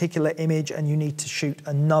one particular image and you need to shoot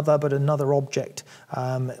another, but another object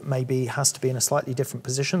maybe has to be in a slightly different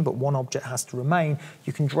position, but one object has to remain.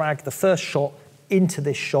 You can drag the first shot into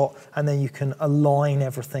this shot and then you can align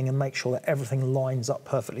everything and make sure that everything lines up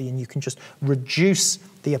perfectly, and you can just reduce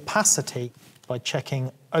the opacity by checking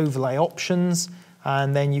overlay options,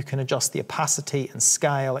 and then you can adjust the opacity and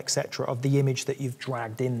scale, etc., of the image that you've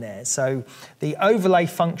dragged in there. So the overlay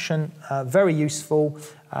function, very useful,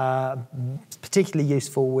 particularly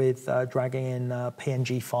useful with dragging in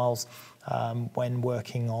PNG files when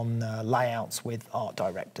working on layouts with art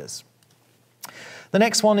directors. The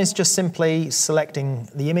next one is just simply selecting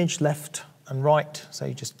the image left and right, so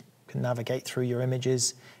you just can navigate through your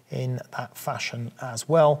images in that fashion as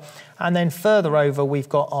well. And then further over, we've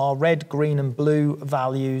got our red, green and blue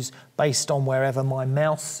values based on wherever my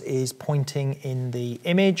mouse is pointing in the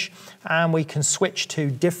image. And we can switch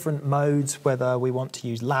to different modes, whether we want to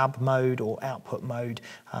use lab mode or output mode,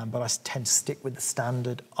 but I tend to stick with the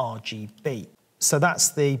standard RGB. So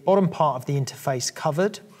that's the bottom part of the interface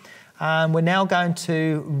covered. And we're now going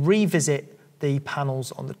to revisit the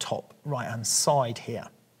panels on the top right-hand side here.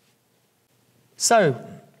 So,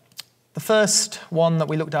 the first one that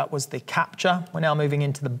we looked at was the capture. We're now moving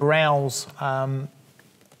into the browse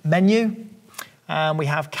menu. And we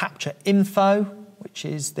have capture info, which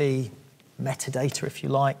is the metadata, if you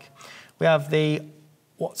like. We have the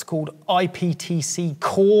what's called IPTC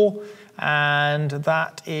core, and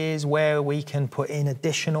that is where we can put in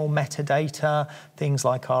additional metadata, things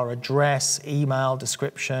like our address, email,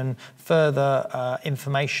 description, further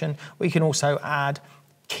information. We can also add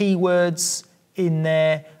keywords in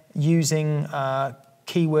there, using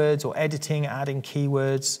keywords or editing, adding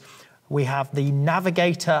keywords. We have the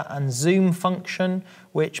navigator and zoom function,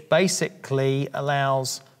 which basically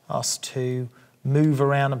allows us to move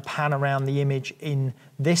around and pan around the image in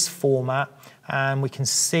this format, and we can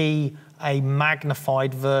see a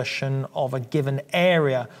magnified version of a given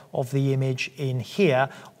area of the image in here,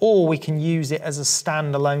 or we can use it as a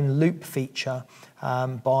standalone loop feature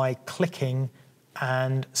by clicking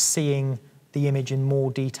and seeing the image in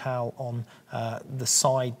more detail on the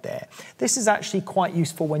side there. This is actually quite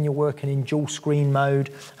useful when you're working in dual screen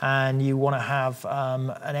mode and you want to have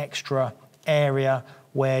an extra area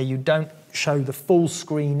where you don't show the full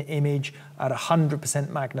screen image at 100%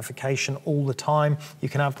 magnification all the time. You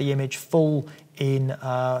can have the image full in,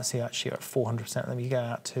 see actually at 400%, let me go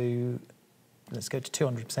out to, let's go to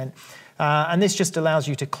 200%. And this just allows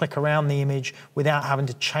you to click around the image without having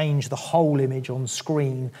to change the whole image on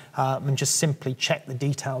screen and just simply check the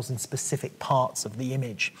details in specific parts of the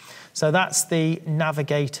image. So that's the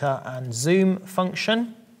navigator and zoom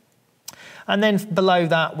function. And then below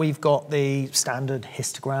that, we've got the standard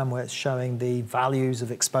histogram where it's showing the values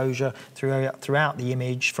of exposure throughout the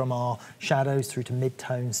image, from our shadows through to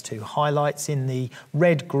midtones to highlights in the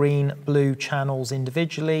red, green, blue channels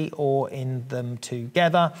individually or in them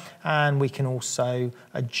together. And we can also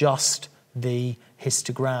adjust the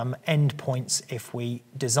histogram endpoints if we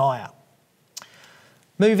desire.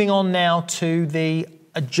 Moving on now to the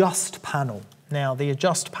adjust panel. Now the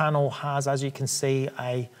adjust panel has, as you can see,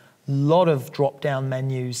 a lot of drop-down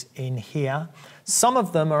menus in here. Some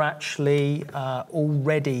of them are actually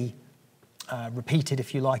already repeated,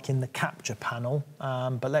 if you like, in the capture panel.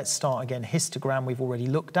 But let's start again. Histogram we've already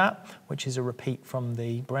looked at, which is a repeat from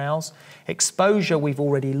the browse. Exposure we've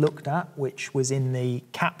already looked at, which was in the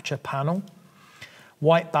capture panel.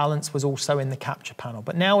 White balance was also in the capture panel.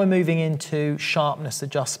 But now we're moving into sharpness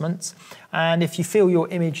adjustments. And if you feel your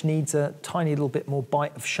image needs a tiny little bit more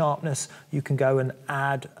bite of sharpness, you can go and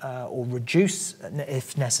add or reduce,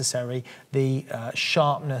 if necessary, the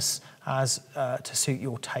sharpness to suit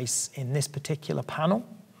your tastes in this particular panel.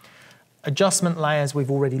 Adjustment layers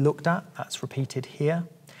we've already looked at, that's repeated here.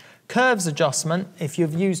 Curves adjustment, if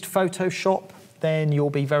you've used Photoshop, then you'll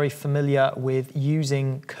be very familiar with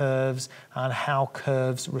using curves and how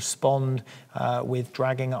curves respond with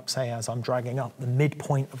dragging up, say as I'm dragging up the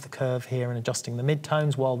midpoint of the curve here and adjusting the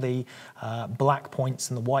midtones while the black points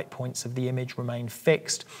and the white points of the image remain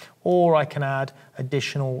fixed. Or I can add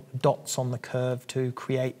additional dots on the curve to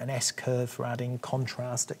create an S-curve for adding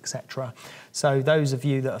contrast, etc. So those of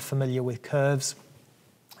you that are familiar with curves,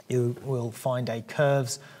 you will find a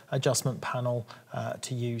curves adjustment panel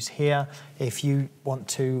to use here. If you want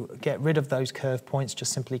to get rid of those curve points,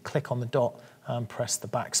 just simply click on the dot and press the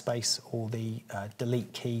backspace or the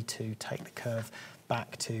delete key to take the curve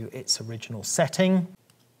back to its original setting.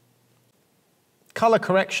 Color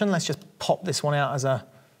correction, let's just pop this one out as a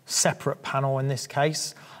separate panel in this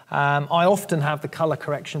case. I often have the color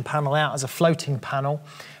correction panel out as a floating panel.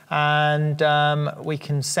 And we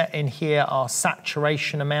can set in here our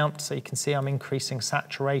saturation amount. So you can see I'm increasing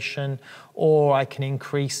saturation, or I can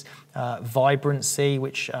increase vibrancy,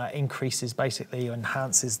 which increases, basically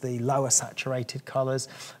enhances the lower saturated colors,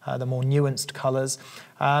 the more nuanced colors.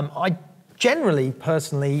 I generally,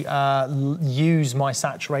 personally, use my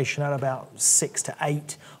saturation at about 6 to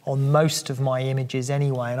 8 on most of my images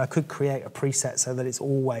anyway, and I could create a preset so that it's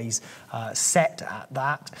always set at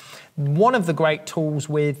that. One of the great tools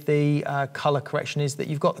with the color correction is that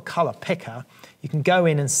you've got the color picker. You can go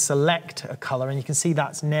in and select a color, and you can see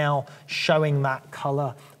that's now showing that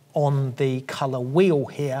color on the color wheel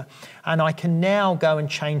here, and I can now go and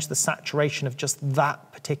change the saturation of just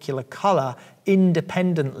that particular color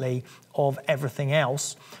independently of everything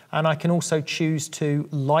else. And I can also choose to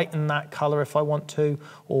lighten that color if I want to,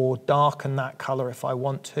 or darken that color if I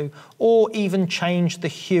want to, or even change the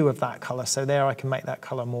hue of that color. So there I can make that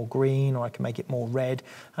color more green, or I can make it more red,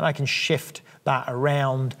 and I can shift that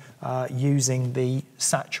around using the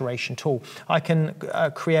saturation tool. I can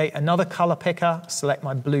create another color picker, select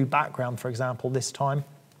my blue background, for example, this time,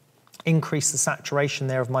 increase the saturation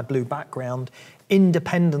there of my blue background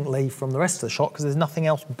independently from the rest of the shot, because there's nothing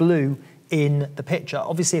else blue in the picture.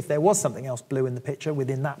 Obviously, if there was something else blue in the picture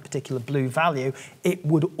within that particular blue value, it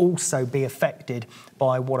would also be affected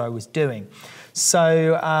by what I was doing.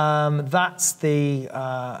 So that's the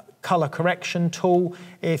color correction tool.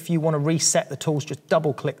 If you want to reset the tools, just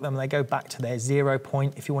double click them. They go back to their 0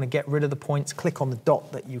 point. If you want to get rid of the points, click on the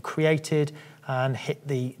dot that you created and hit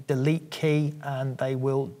the delete key, and they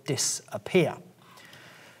will disappear.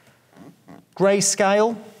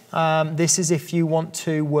 Grayscale. This is if you want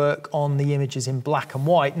to work on the images in black and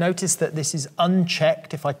white. Notice that this is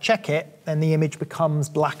unchecked. If I check it, then the image becomes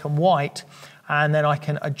black and white, and then I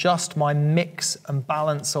can adjust my mix and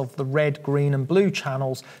balance of the red, green and blue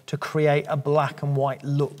channels to create a black and white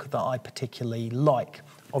look that I particularly like.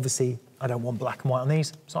 Obviously, I don't want black and white on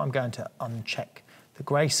these, so I'm going to uncheck the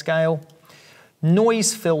grayscale.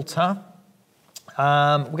 Noise filter.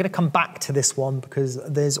 We're going to come back to this one because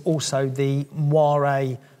there's also the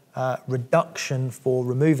moire reduction for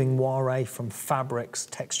removing moire from fabrics,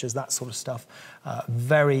 textures, that sort of stuff.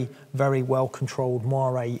 Very, very well controlled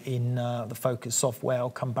moire in the Phocus software. I'll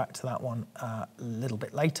come back to that one a little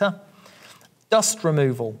bit later. Dust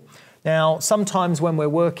removal. Now, sometimes when we're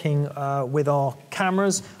working with our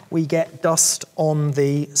cameras, we get dust on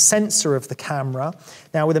the sensor of the camera.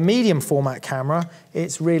 Now, with a medium format camera,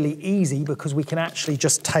 it's really easy because we can actually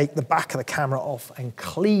just take the back of the camera off and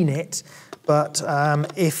clean it. But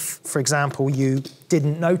if, for example, you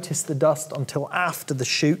didn't notice the dust until after the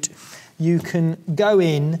shoot, you can go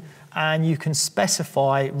in and you can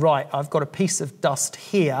specify, right, I've got a piece of dust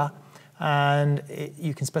here, and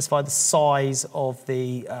you can specify the size of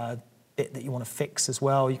the bit that you want to fix as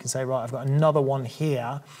well. You can say, right, I've got another one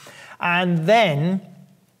here. And then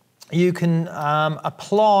you can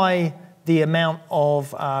apply the amount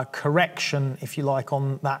of correction, if you like,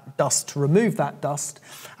 on that dust to remove that dust.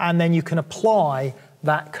 And then you can apply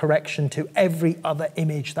that correction to every other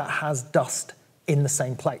image that has dust in the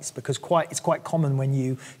same place, because it's quite common when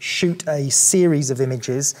you shoot a series of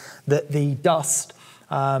images that the dust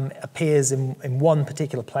appears in one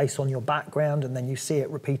particular place on your background, and then you see it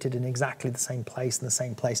repeated in exactly the same place in the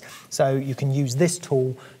same place. So you can use this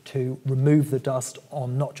tool to remove the dust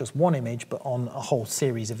on not just one image, but on a whole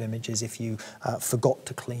series of images if you forgot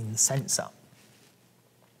to clean the sensor.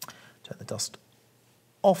 Turn the dust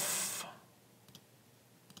off.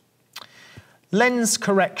 Lens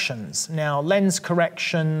corrections. Now, lens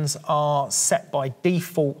corrections are set by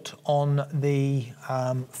default on the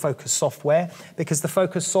Phocus software because the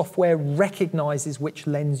Phocus software recognizes which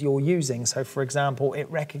lens you're using. So, for example, it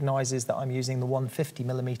recognizes that I'm using the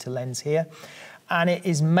 150mm lens here, and it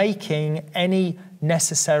is making any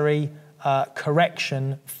necessary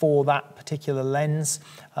correction for that particular lens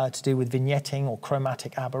to do with vignetting or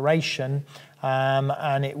chromatic aberration,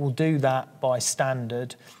 and it will do that by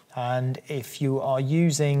standard. And if you are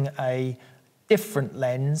using a different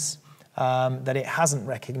lens that it hasn't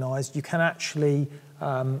recognized, you can actually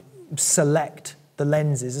select the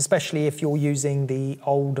lenses, especially if you're using the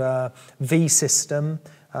older V system.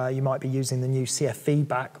 You might be using the new CF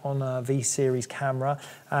feedback on a V series camera,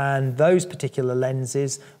 and those particular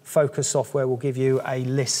lenses, Phocus software will give you a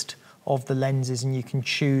list of the lenses and you can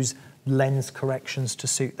choose lens corrections to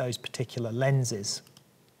suit those particular lenses.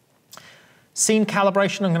 Scene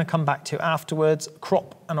calibration I'm going to come back to afterwards.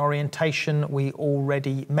 Crop and orientation we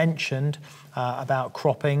already mentioned about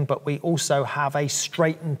cropping, but we also have a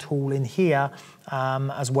straighten tool in here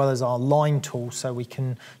as well as our line tool, so we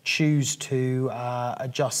can choose to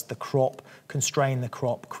adjust the crop, constrain the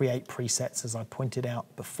crop, create presets as I pointed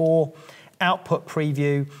out before. Output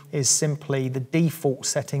preview is simply the default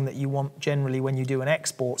setting that you want generally when you do an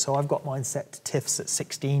export. So I've got mine set to TIFFs at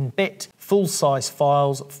 16-bit, full-size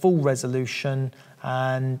files, full resolution,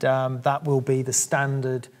 and that will be the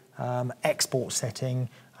standard export setting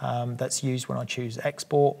that's used when I choose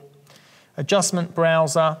export. Adjustment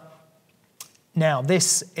browser. Now,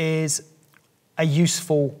 this is a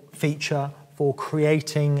useful feature for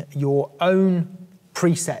creating your own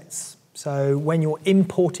presets. So when you're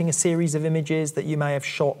importing a series of images that you may have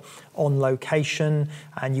shot on location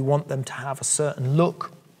and you want them to have a certain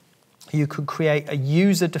look, you could create a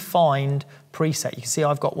user-defined preset. You can see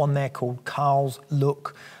I've got one there called Karl's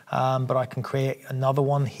Look, but I can create another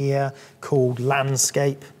one here called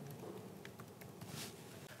Landscape.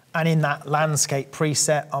 And in that landscape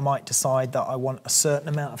preset, I might decide that I want a certain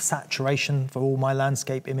amount of saturation for all my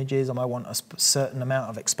landscape images. I might want a certain amount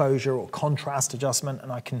of exposure or contrast adjustment,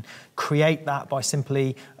 and I can create that by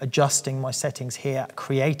simply adjusting my settings here,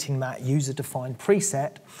 creating that user-defined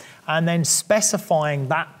preset, and then specifying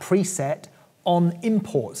that preset on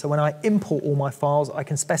import. So when I import all my files, I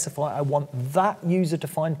can specify I want that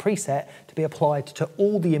user-defined preset to be applied to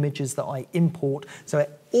all the images that I import, so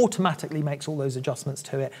it automatically makes all those adjustments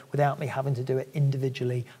to it without me having to do it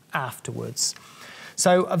individually afterwards.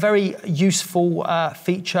 So a very useful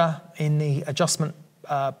feature in the adjustment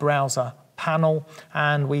browser panel,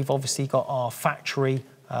 and we've obviously got our factory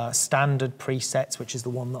standard presets, which is the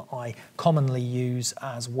one that I commonly use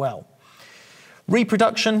as well.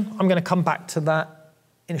 Reproduction, I'm going to come back to that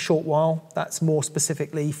in a short while. That's more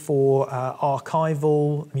specifically for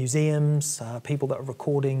archival, museums, people that are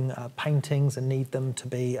recording paintings and need them to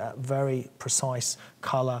be very precise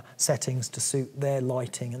colour settings to suit their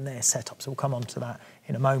lighting and their setup. So we'll come on to that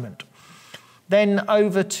in a moment. Then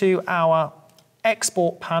over to our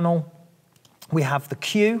export panel, we have the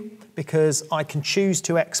queue, because I can choose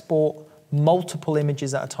to export multiple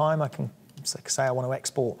images at a time. I can say I want to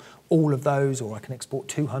export all of those, or I can export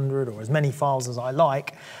 200 or as many files as I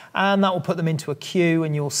like, and that will put them into a queue,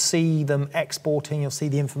 and you'll see them exporting. You'll see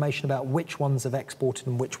the information about which ones have exported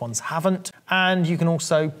and which ones haven't, and you can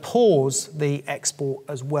also pause the export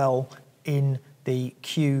as well in the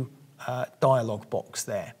queue dialog box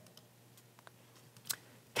there.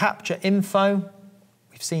 Capture info,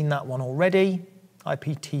 we've seen that one already.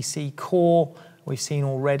 IPTC core, we've seen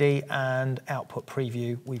already, and output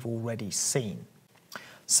preview we've already seen.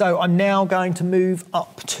 So I'm now going to move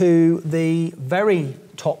up to the very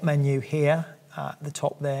top menu here, at the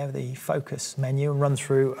top there, the focus menu, and run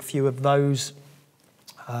through a few of those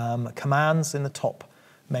commands in the top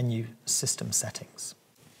menu system settings.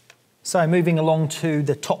 So moving along to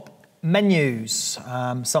the top menus,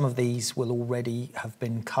 some of these will already have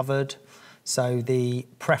been covered. So the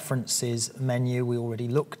preferences menu we already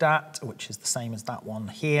looked at, which is the same as that one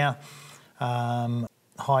here.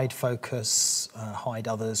 Hide focus, hide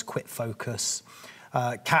others, quit focus.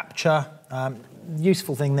 Capture,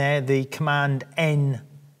 useful thing there, the Command N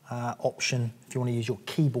option, if you want to use your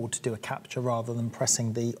keyboard to do a capture rather than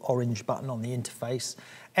pressing the orange button on the interface.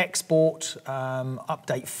 Export,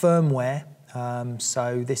 update firmware.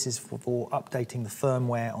 So this is for updating the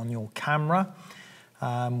firmware on your camera,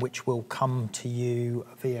 which will come to you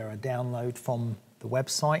via a download from the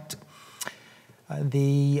website.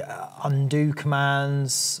 the undo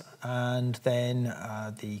commands, and then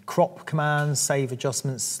the crop commands, save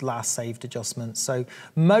adjustments, last saved adjustments. So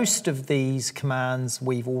most of these commands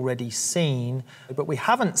we've already seen, but we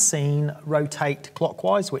haven't seen rotate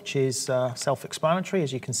clockwise, which is self-explanatory,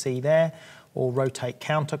 as you can see there, or rotate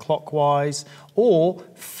counterclockwise, or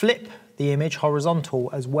flip the image horizontal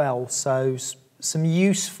as well. So some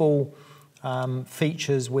useful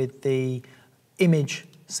features with the image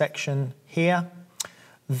section here.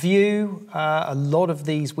 View, a lot of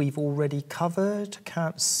these we've already covered.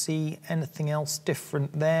 Can't see anything else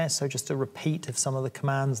different there, so just a repeat of some of the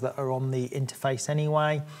commands that are on the interface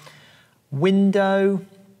anyway. Window,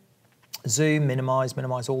 zoom, minimize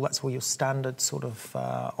all, that's all your standard sort of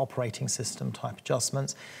operating system type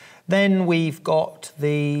adjustments. Then we've got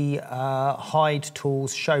the hide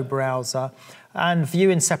tools, show browser, and view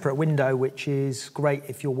in separate window, which is great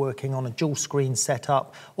if you're working on a dual screen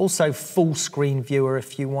setup. Also full screen viewer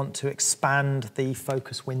if you want to expand the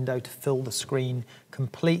focus window to fill the screen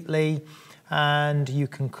completely. And you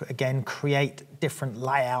can, again, create different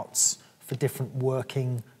layouts for different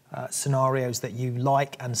working scenarios that you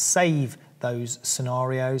like and save those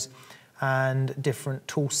scenarios, and different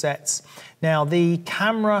tool sets. Now, the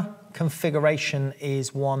camera configuration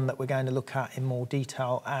is one that we're going to look at in more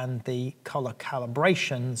detail, and the color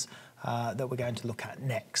calibrations that we're going to look at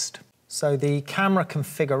next. So the camera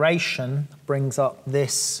configuration brings up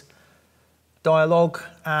this dialog,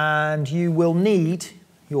 and you will need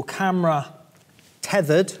your camera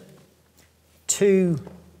tethered to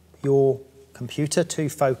your computer, to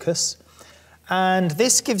Phocus, and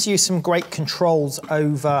this gives you some great controls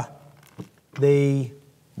over the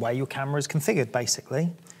way your camera is configured,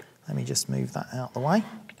 basically. Let me just move that out of the way.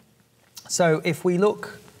 So if we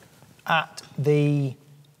look at the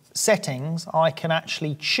settings, I can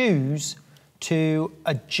actually choose to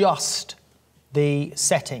adjust the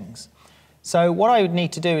settings. So what I would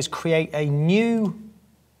need to do is create a new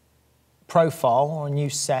profile or a new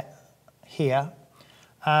set here,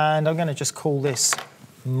 and I'm going to just call this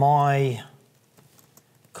my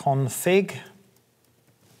config.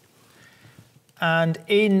 And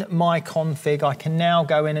in my config, I can now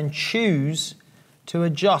go in and choose to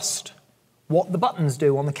adjust what the buttons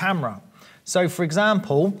do on the camera. So for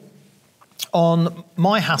example, on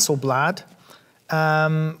my Hasselblad,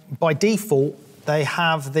 by default, they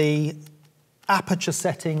have the aperture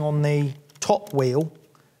setting on the top wheel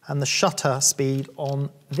and the shutter speed on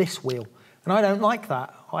this wheel. And I don't like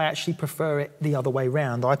that. I actually prefer it the other way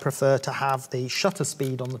round. I prefer to have the shutter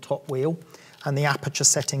speed on the top wheel and the aperture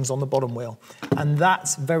settings on the bottom wheel. And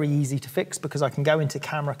that's very easy to fix because I can go into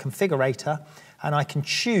Camera Configurator and I can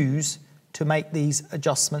choose to make these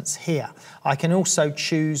adjustments here. I can also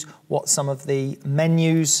choose what some of the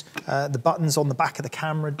menus, the buttons on the back of the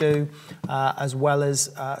camera do, as well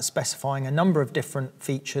as specifying a number of different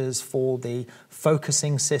features for the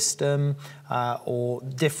focusing system or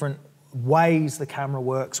different ways the camera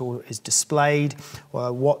works or is displayed,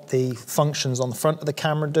 what the functions on the front of the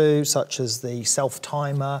camera do, such as the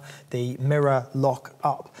self-timer, the mirror lock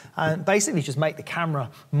up, and basically just make the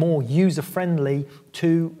camera more user-friendly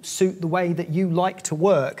to suit the way that you like to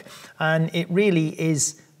work. And it really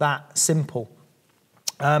is that simple.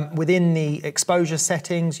 Within the exposure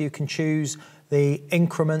settings, you can choose the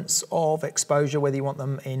increments of exposure, whether you want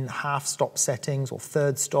them in half-stop settings or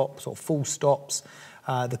third stops or full stops.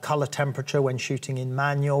 The color temperature when shooting in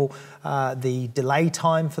manual, the delay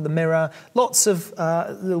time for the mirror, lots of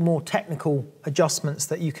little more technical adjustments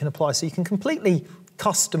that you can apply. So you can completely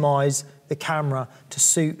customize the camera to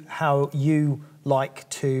suit how you like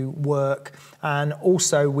to work. And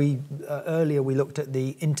also earlier we looked at the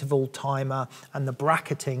interval timer and the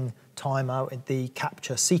bracketing timer, the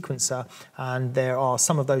capture sequencer, and there are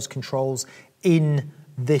some of those controls in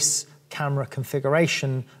this camera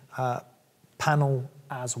configuration panel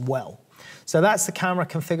as well. So that's the camera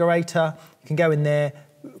configurator. You can go in there,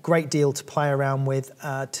 great deal to play around with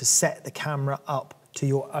to set the camera up to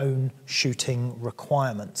your own shooting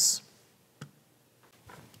requirements.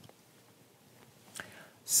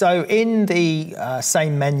 So in the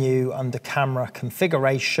same menu under camera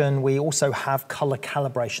configuration, we also have color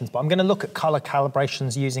calibrations, but I'm going to look at color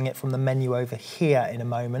calibrations using it from the menu over here in a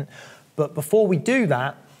moment. But before we do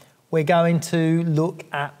that, we're going to look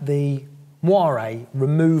at the moire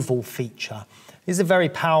removal feature. This is a very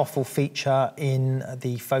powerful feature in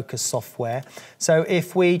the Phocus software. So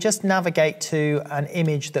if we just navigate to an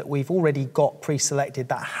image that we've already got pre-selected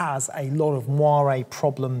that has a lot of moire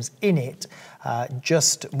problems in it,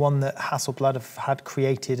 just one that Hasselblad have had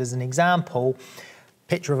created as an example,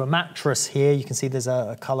 picture of a mattress here, you can see there's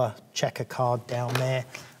a color checker card down there,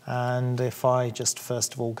 And if I just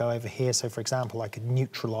first of all go over here, so for example, I could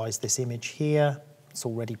neutralize this image here. It's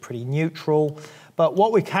already pretty neutral. But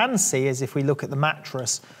what we can see is if we look at the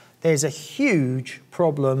mattress, there's a huge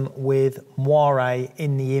problem with moire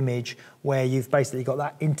in the image where you've basically got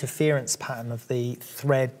that interference pattern of the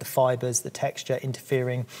thread, the fibers, the texture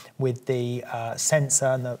interfering with the sensor,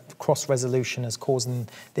 and the cross resolution is causing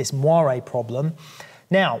this moire problem.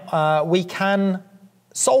 Now, we can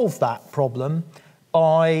solve that problem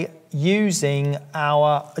by using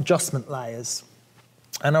our adjustment layers.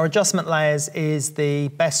 And our adjustment layers is the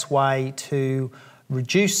best way to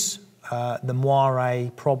reduce the moire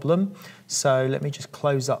problem. So let me just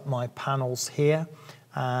close up my panels here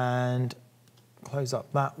and close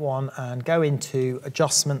up that one and go into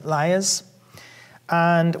adjustment layers.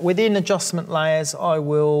 And within adjustment layers,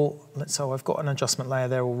 so I've got an adjustment layer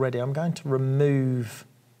there already. I'm going to remove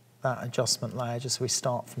that adjustment layer just so we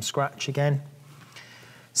start from scratch again.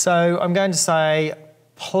 So I'm going to say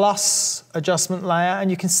plus adjustment layer, and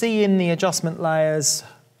you can see in the adjustment layers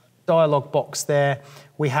dialog box there,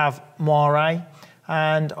 we have moire,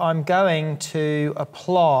 and I'm going to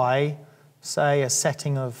apply, say, a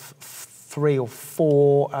setting of 3 or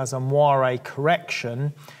 4 as a moire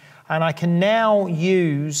correction, and I can now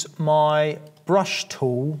use my brush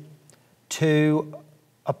tool to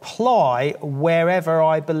apply wherever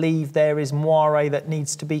I believe there is moire that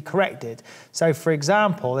needs to be corrected. So for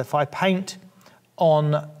example, if I paint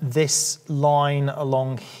on this line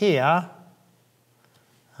along here,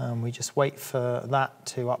 and we just wait for that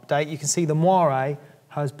to update, you can see the moire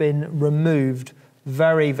has been removed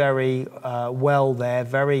very, very well there,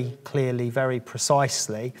 very clearly, very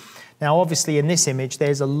precisely. Now, obviously, in this image,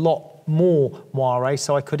 there's a lot more moire,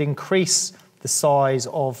 so I could increase the size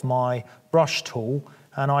of my brush tool,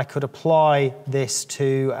 and I could apply this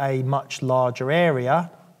to a much larger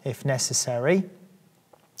area, if necessary.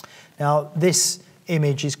 Now, this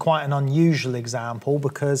image is quite an unusual example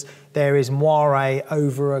because there is moire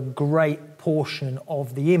over a great portion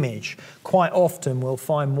of the image. Quite often we'll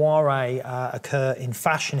find moire occur in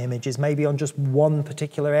fashion images, maybe on just one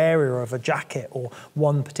particular area of a jacket or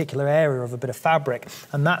one particular area of a bit of fabric,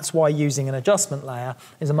 and that's why using an adjustment layer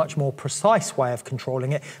is a much more precise way of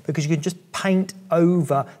controlling it, because you can just paint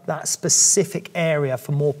over that specific area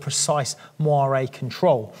for more precise moire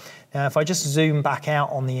control. Now, if I just zoom back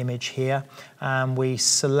out on the image here and we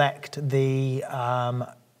select the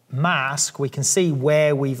mask, we can see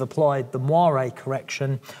where we've applied the moire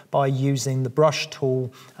correction by using the brush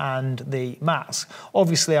tool and the mask.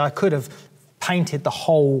 Obviously, I could have painted the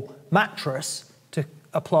whole mattress to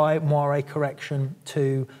apply moire correction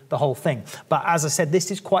to the whole thing. But as I said,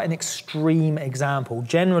 this is quite an extreme example.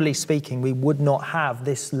 Generally speaking, we would not have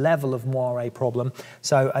this level of moire problem.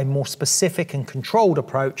 So a more specific and controlled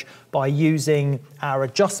approach by using our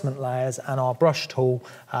adjustment layers and our brush tool,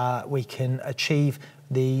 we can achieve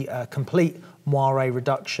the complete moire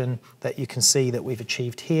reduction that you can see that we've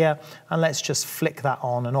achieved here. And let's just flick that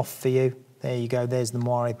on and off for you. There you go, there's the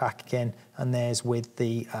moire back again, and there's with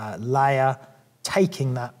the layer,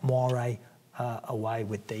 taking that moire away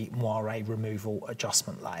with the moire removal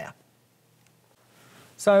adjustment layer.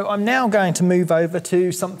 So I'm now going to move over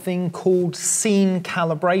to something called scene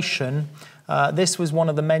calibration. This was one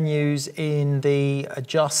of the menus in the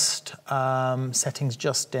adjust settings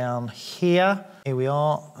just down here. Here we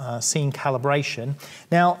are, scene calibration.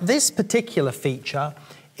 Now, this particular feature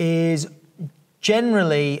is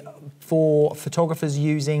generally for photographers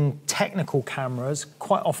using technical cameras,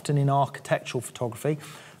 quite often in architectural photography,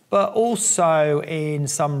 but also in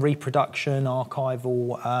some reproduction,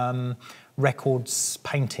 archival, records,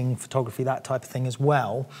 painting, photography, that type of thing as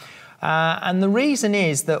well. And the reason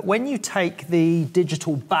is that when you take the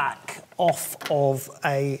digital back off of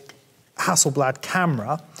a Hasselblad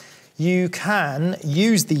camera, you can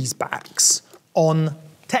use these backs on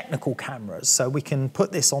technical cameras. So we can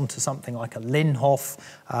put this onto something like a Linhof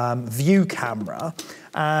view camera.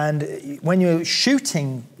 And when you're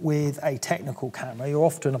shooting with a technical camera, you're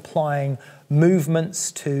often applying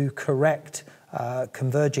movements to correct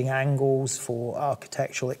converging angles for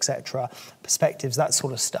architectural, etc., perspectives, that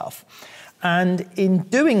sort of stuff. And in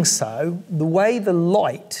doing so, the way the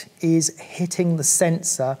light is hitting the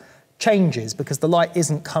sensor changes because the light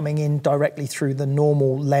isn't coming in directly through the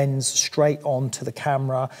normal lens straight onto the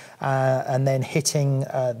camera and then hitting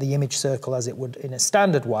the image circle as it would in a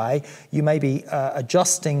standard way. You may be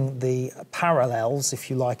adjusting the parallels, if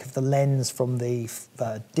you like, of the lens from the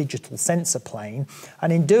digital sensor plane.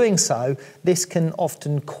 And in doing so, this can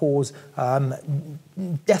often cause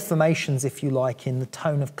deformations, if you like, in the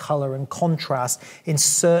tone of colour and contrast in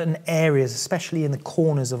certain areas, especially in the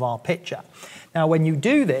corners of our picture. Now, when you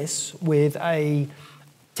do this with a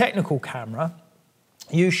technical camera,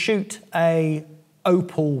 you shoot a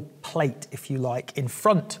opal plate, if you like, in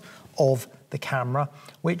front of the camera,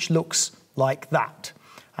 which looks like that.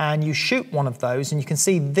 And you shoot one of those, and you can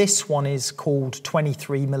see this one is called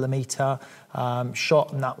 23mm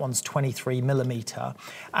shot, and that one's 23mm.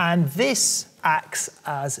 And this acts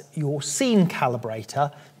as your scene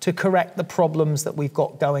calibrator to correct the problems that we've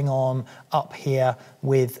got going on up here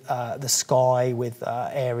with the sky, with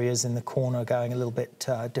areas in the corner going a little bit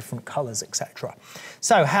different colours, etc.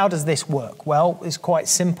 So how does this work? Well, it's quite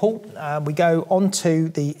simple. We go onto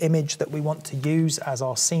the image that we want to use as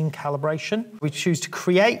our scene calibration. We choose to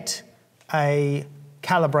create a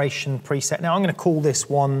calibration preset. Now I'm going to call this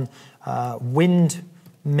one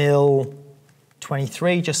Windmill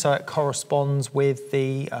 23, just so it corresponds with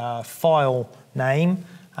the file name,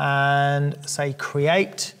 and say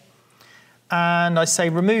create, and I say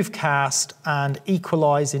remove cast and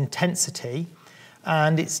equalize intensity,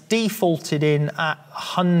 and it's defaulted in at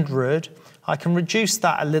 100. I can reduce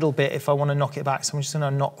that a little bit if I want to knock it back, so I'm just going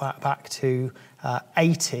to knock that back to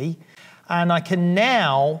 80, and I can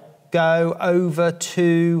now go over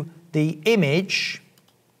to the image,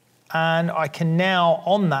 and I can now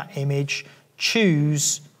on that image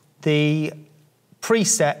choose the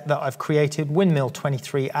preset that I've created, Windmill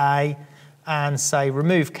 23A, and say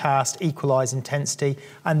remove cast, equalize intensity,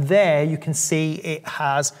 and there you can see it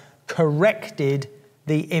has corrected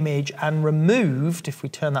the image and removed, if we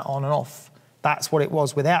turn that on and off, that's what it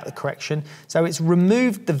was without the correction. So it's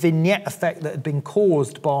removed the vignette effect that had been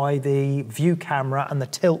caused by the view camera and the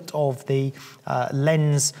tilt of the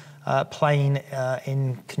lens plane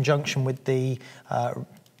in conjunction with the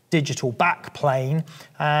digital back plane,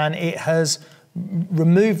 and it has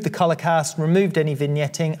removed the color cast, removed any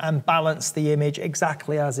vignetting, and balanced the image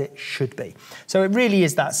exactly as it should be. So it really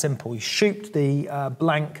is that simple. You shoot the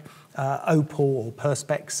blank opal or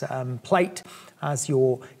perspex plate as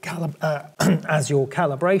your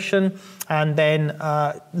calibration, and then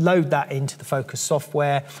load that into the Phocus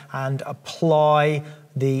software and apply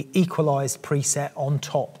the equalized preset on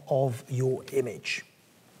top of your image.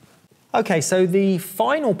 Okay, so the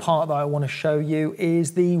final part that I want to show you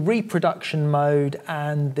is the reproduction mode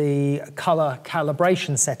and the color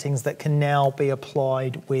calibration settings that can now be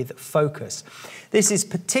applied with Phocus. This is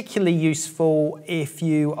particularly useful if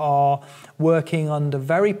you are working under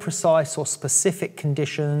very precise or specific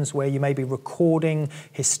conditions where you may be recording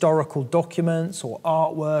historical documents or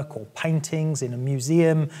artwork or paintings in a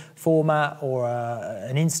museum format or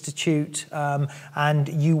an institute, and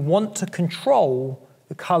you want to control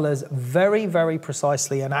the colours very, very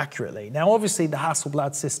precisely and accurately. Now, obviously, the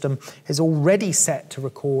Hasselblad system is already set to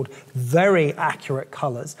record very accurate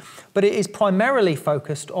colours, but it is primarily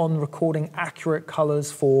focused on recording accurate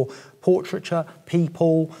colours for portraiture,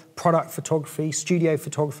 people, product photography, studio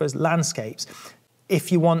photographers, landscapes.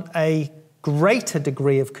 If you want a greater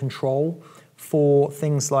degree of control for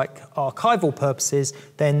things like archival purposes,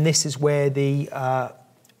 then this is where the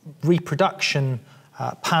reproduction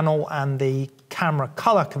panel and the camera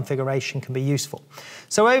color configuration can be useful.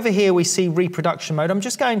 So over here we see reproduction mode. I'm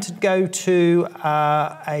just going to go to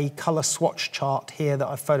a color swatch chart here that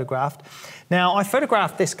I've photographed. Now, I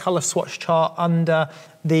photographed this color swatch chart under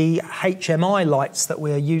the HMI lights that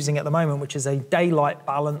we're using at the moment, which is a daylight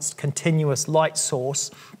balanced continuous light source.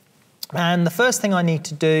 And the first thing I need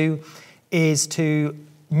to do is to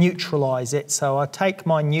neutralize it. So I take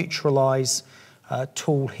my neutralize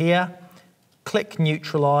tool here, click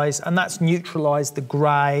neutralize, and that's neutralized the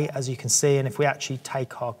gray, as you can see. And if we actually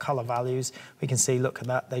take our color values, we can see, look at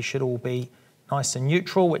that, they should all be nice and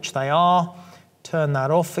neutral, which they are. Turn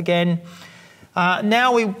that off again.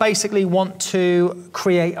 Now we basically want to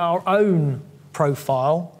create our own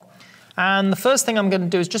profile. And the first thing I'm going to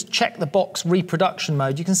do is just check the box reproduction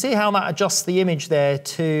mode. You can see how that adjusts the image there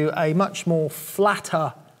to a much more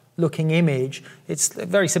flatter looking image. It's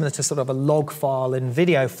very similar to sort of a log file in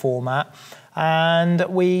video format. And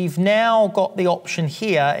we've now got the option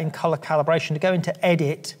here in color calibration to go into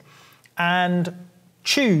edit and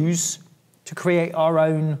choose to create our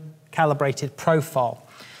own calibrated profile.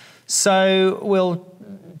 So we'll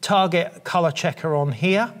target color checker on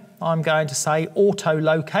here. I'm going to say auto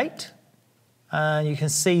locate, and you can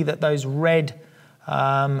see that those red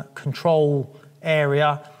control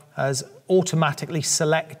area has automatically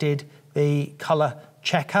selected the color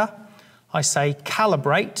checker. I say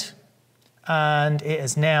calibrate, and it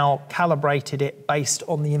has now calibrated it based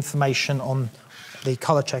on the information on the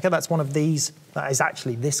color checker. That's one of these, that is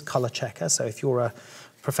actually this color checker. So if you're a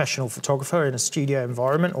professional photographer in a studio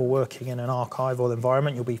environment or working in an archival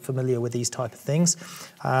environment, you'll be familiar with these type of things.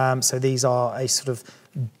 So these are a sort of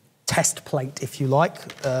test plate, if you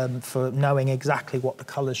like, for knowing exactly what the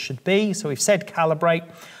colours should be. So we've said calibrate.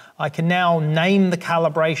 I can now name the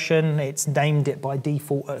calibration. It's named it by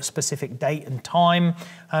default at a specific date and time.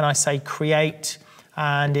 And I say create,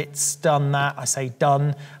 and it's done that. I say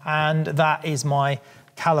done, and that is my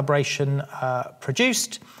calibration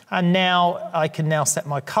produced. And now I can now set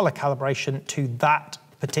my color calibration to that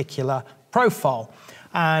particular profile.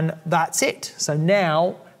 And that's it. So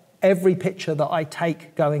now every picture that I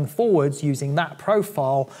take going forwards using that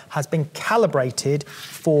profile has been calibrated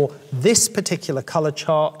for this particular color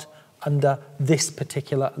chart under this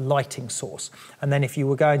particular lighting source. And then if you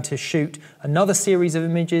were going to shoot another series of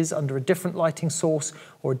images under a different lighting source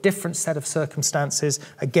or a different set of circumstances,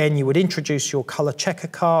 again, you would introduce your color checker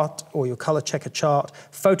card or your color checker chart,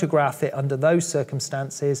 photograph it under those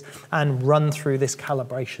circumstances, and run through this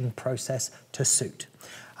calibration process to suit.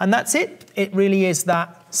 And that's it. It really is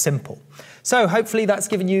that simple. So hopefully that's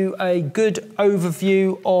given you a good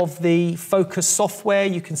overview of the Phocus software.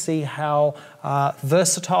 You can see how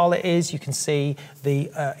versatile it is. You can see the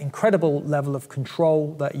incredible level of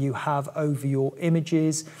control that you have over your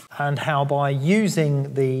images, and how by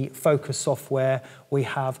using the Phocus software, we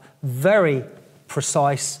have very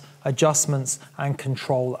precise adjustments and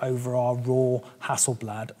control over our raw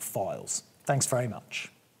Hasselblad files. Thanks very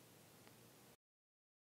much.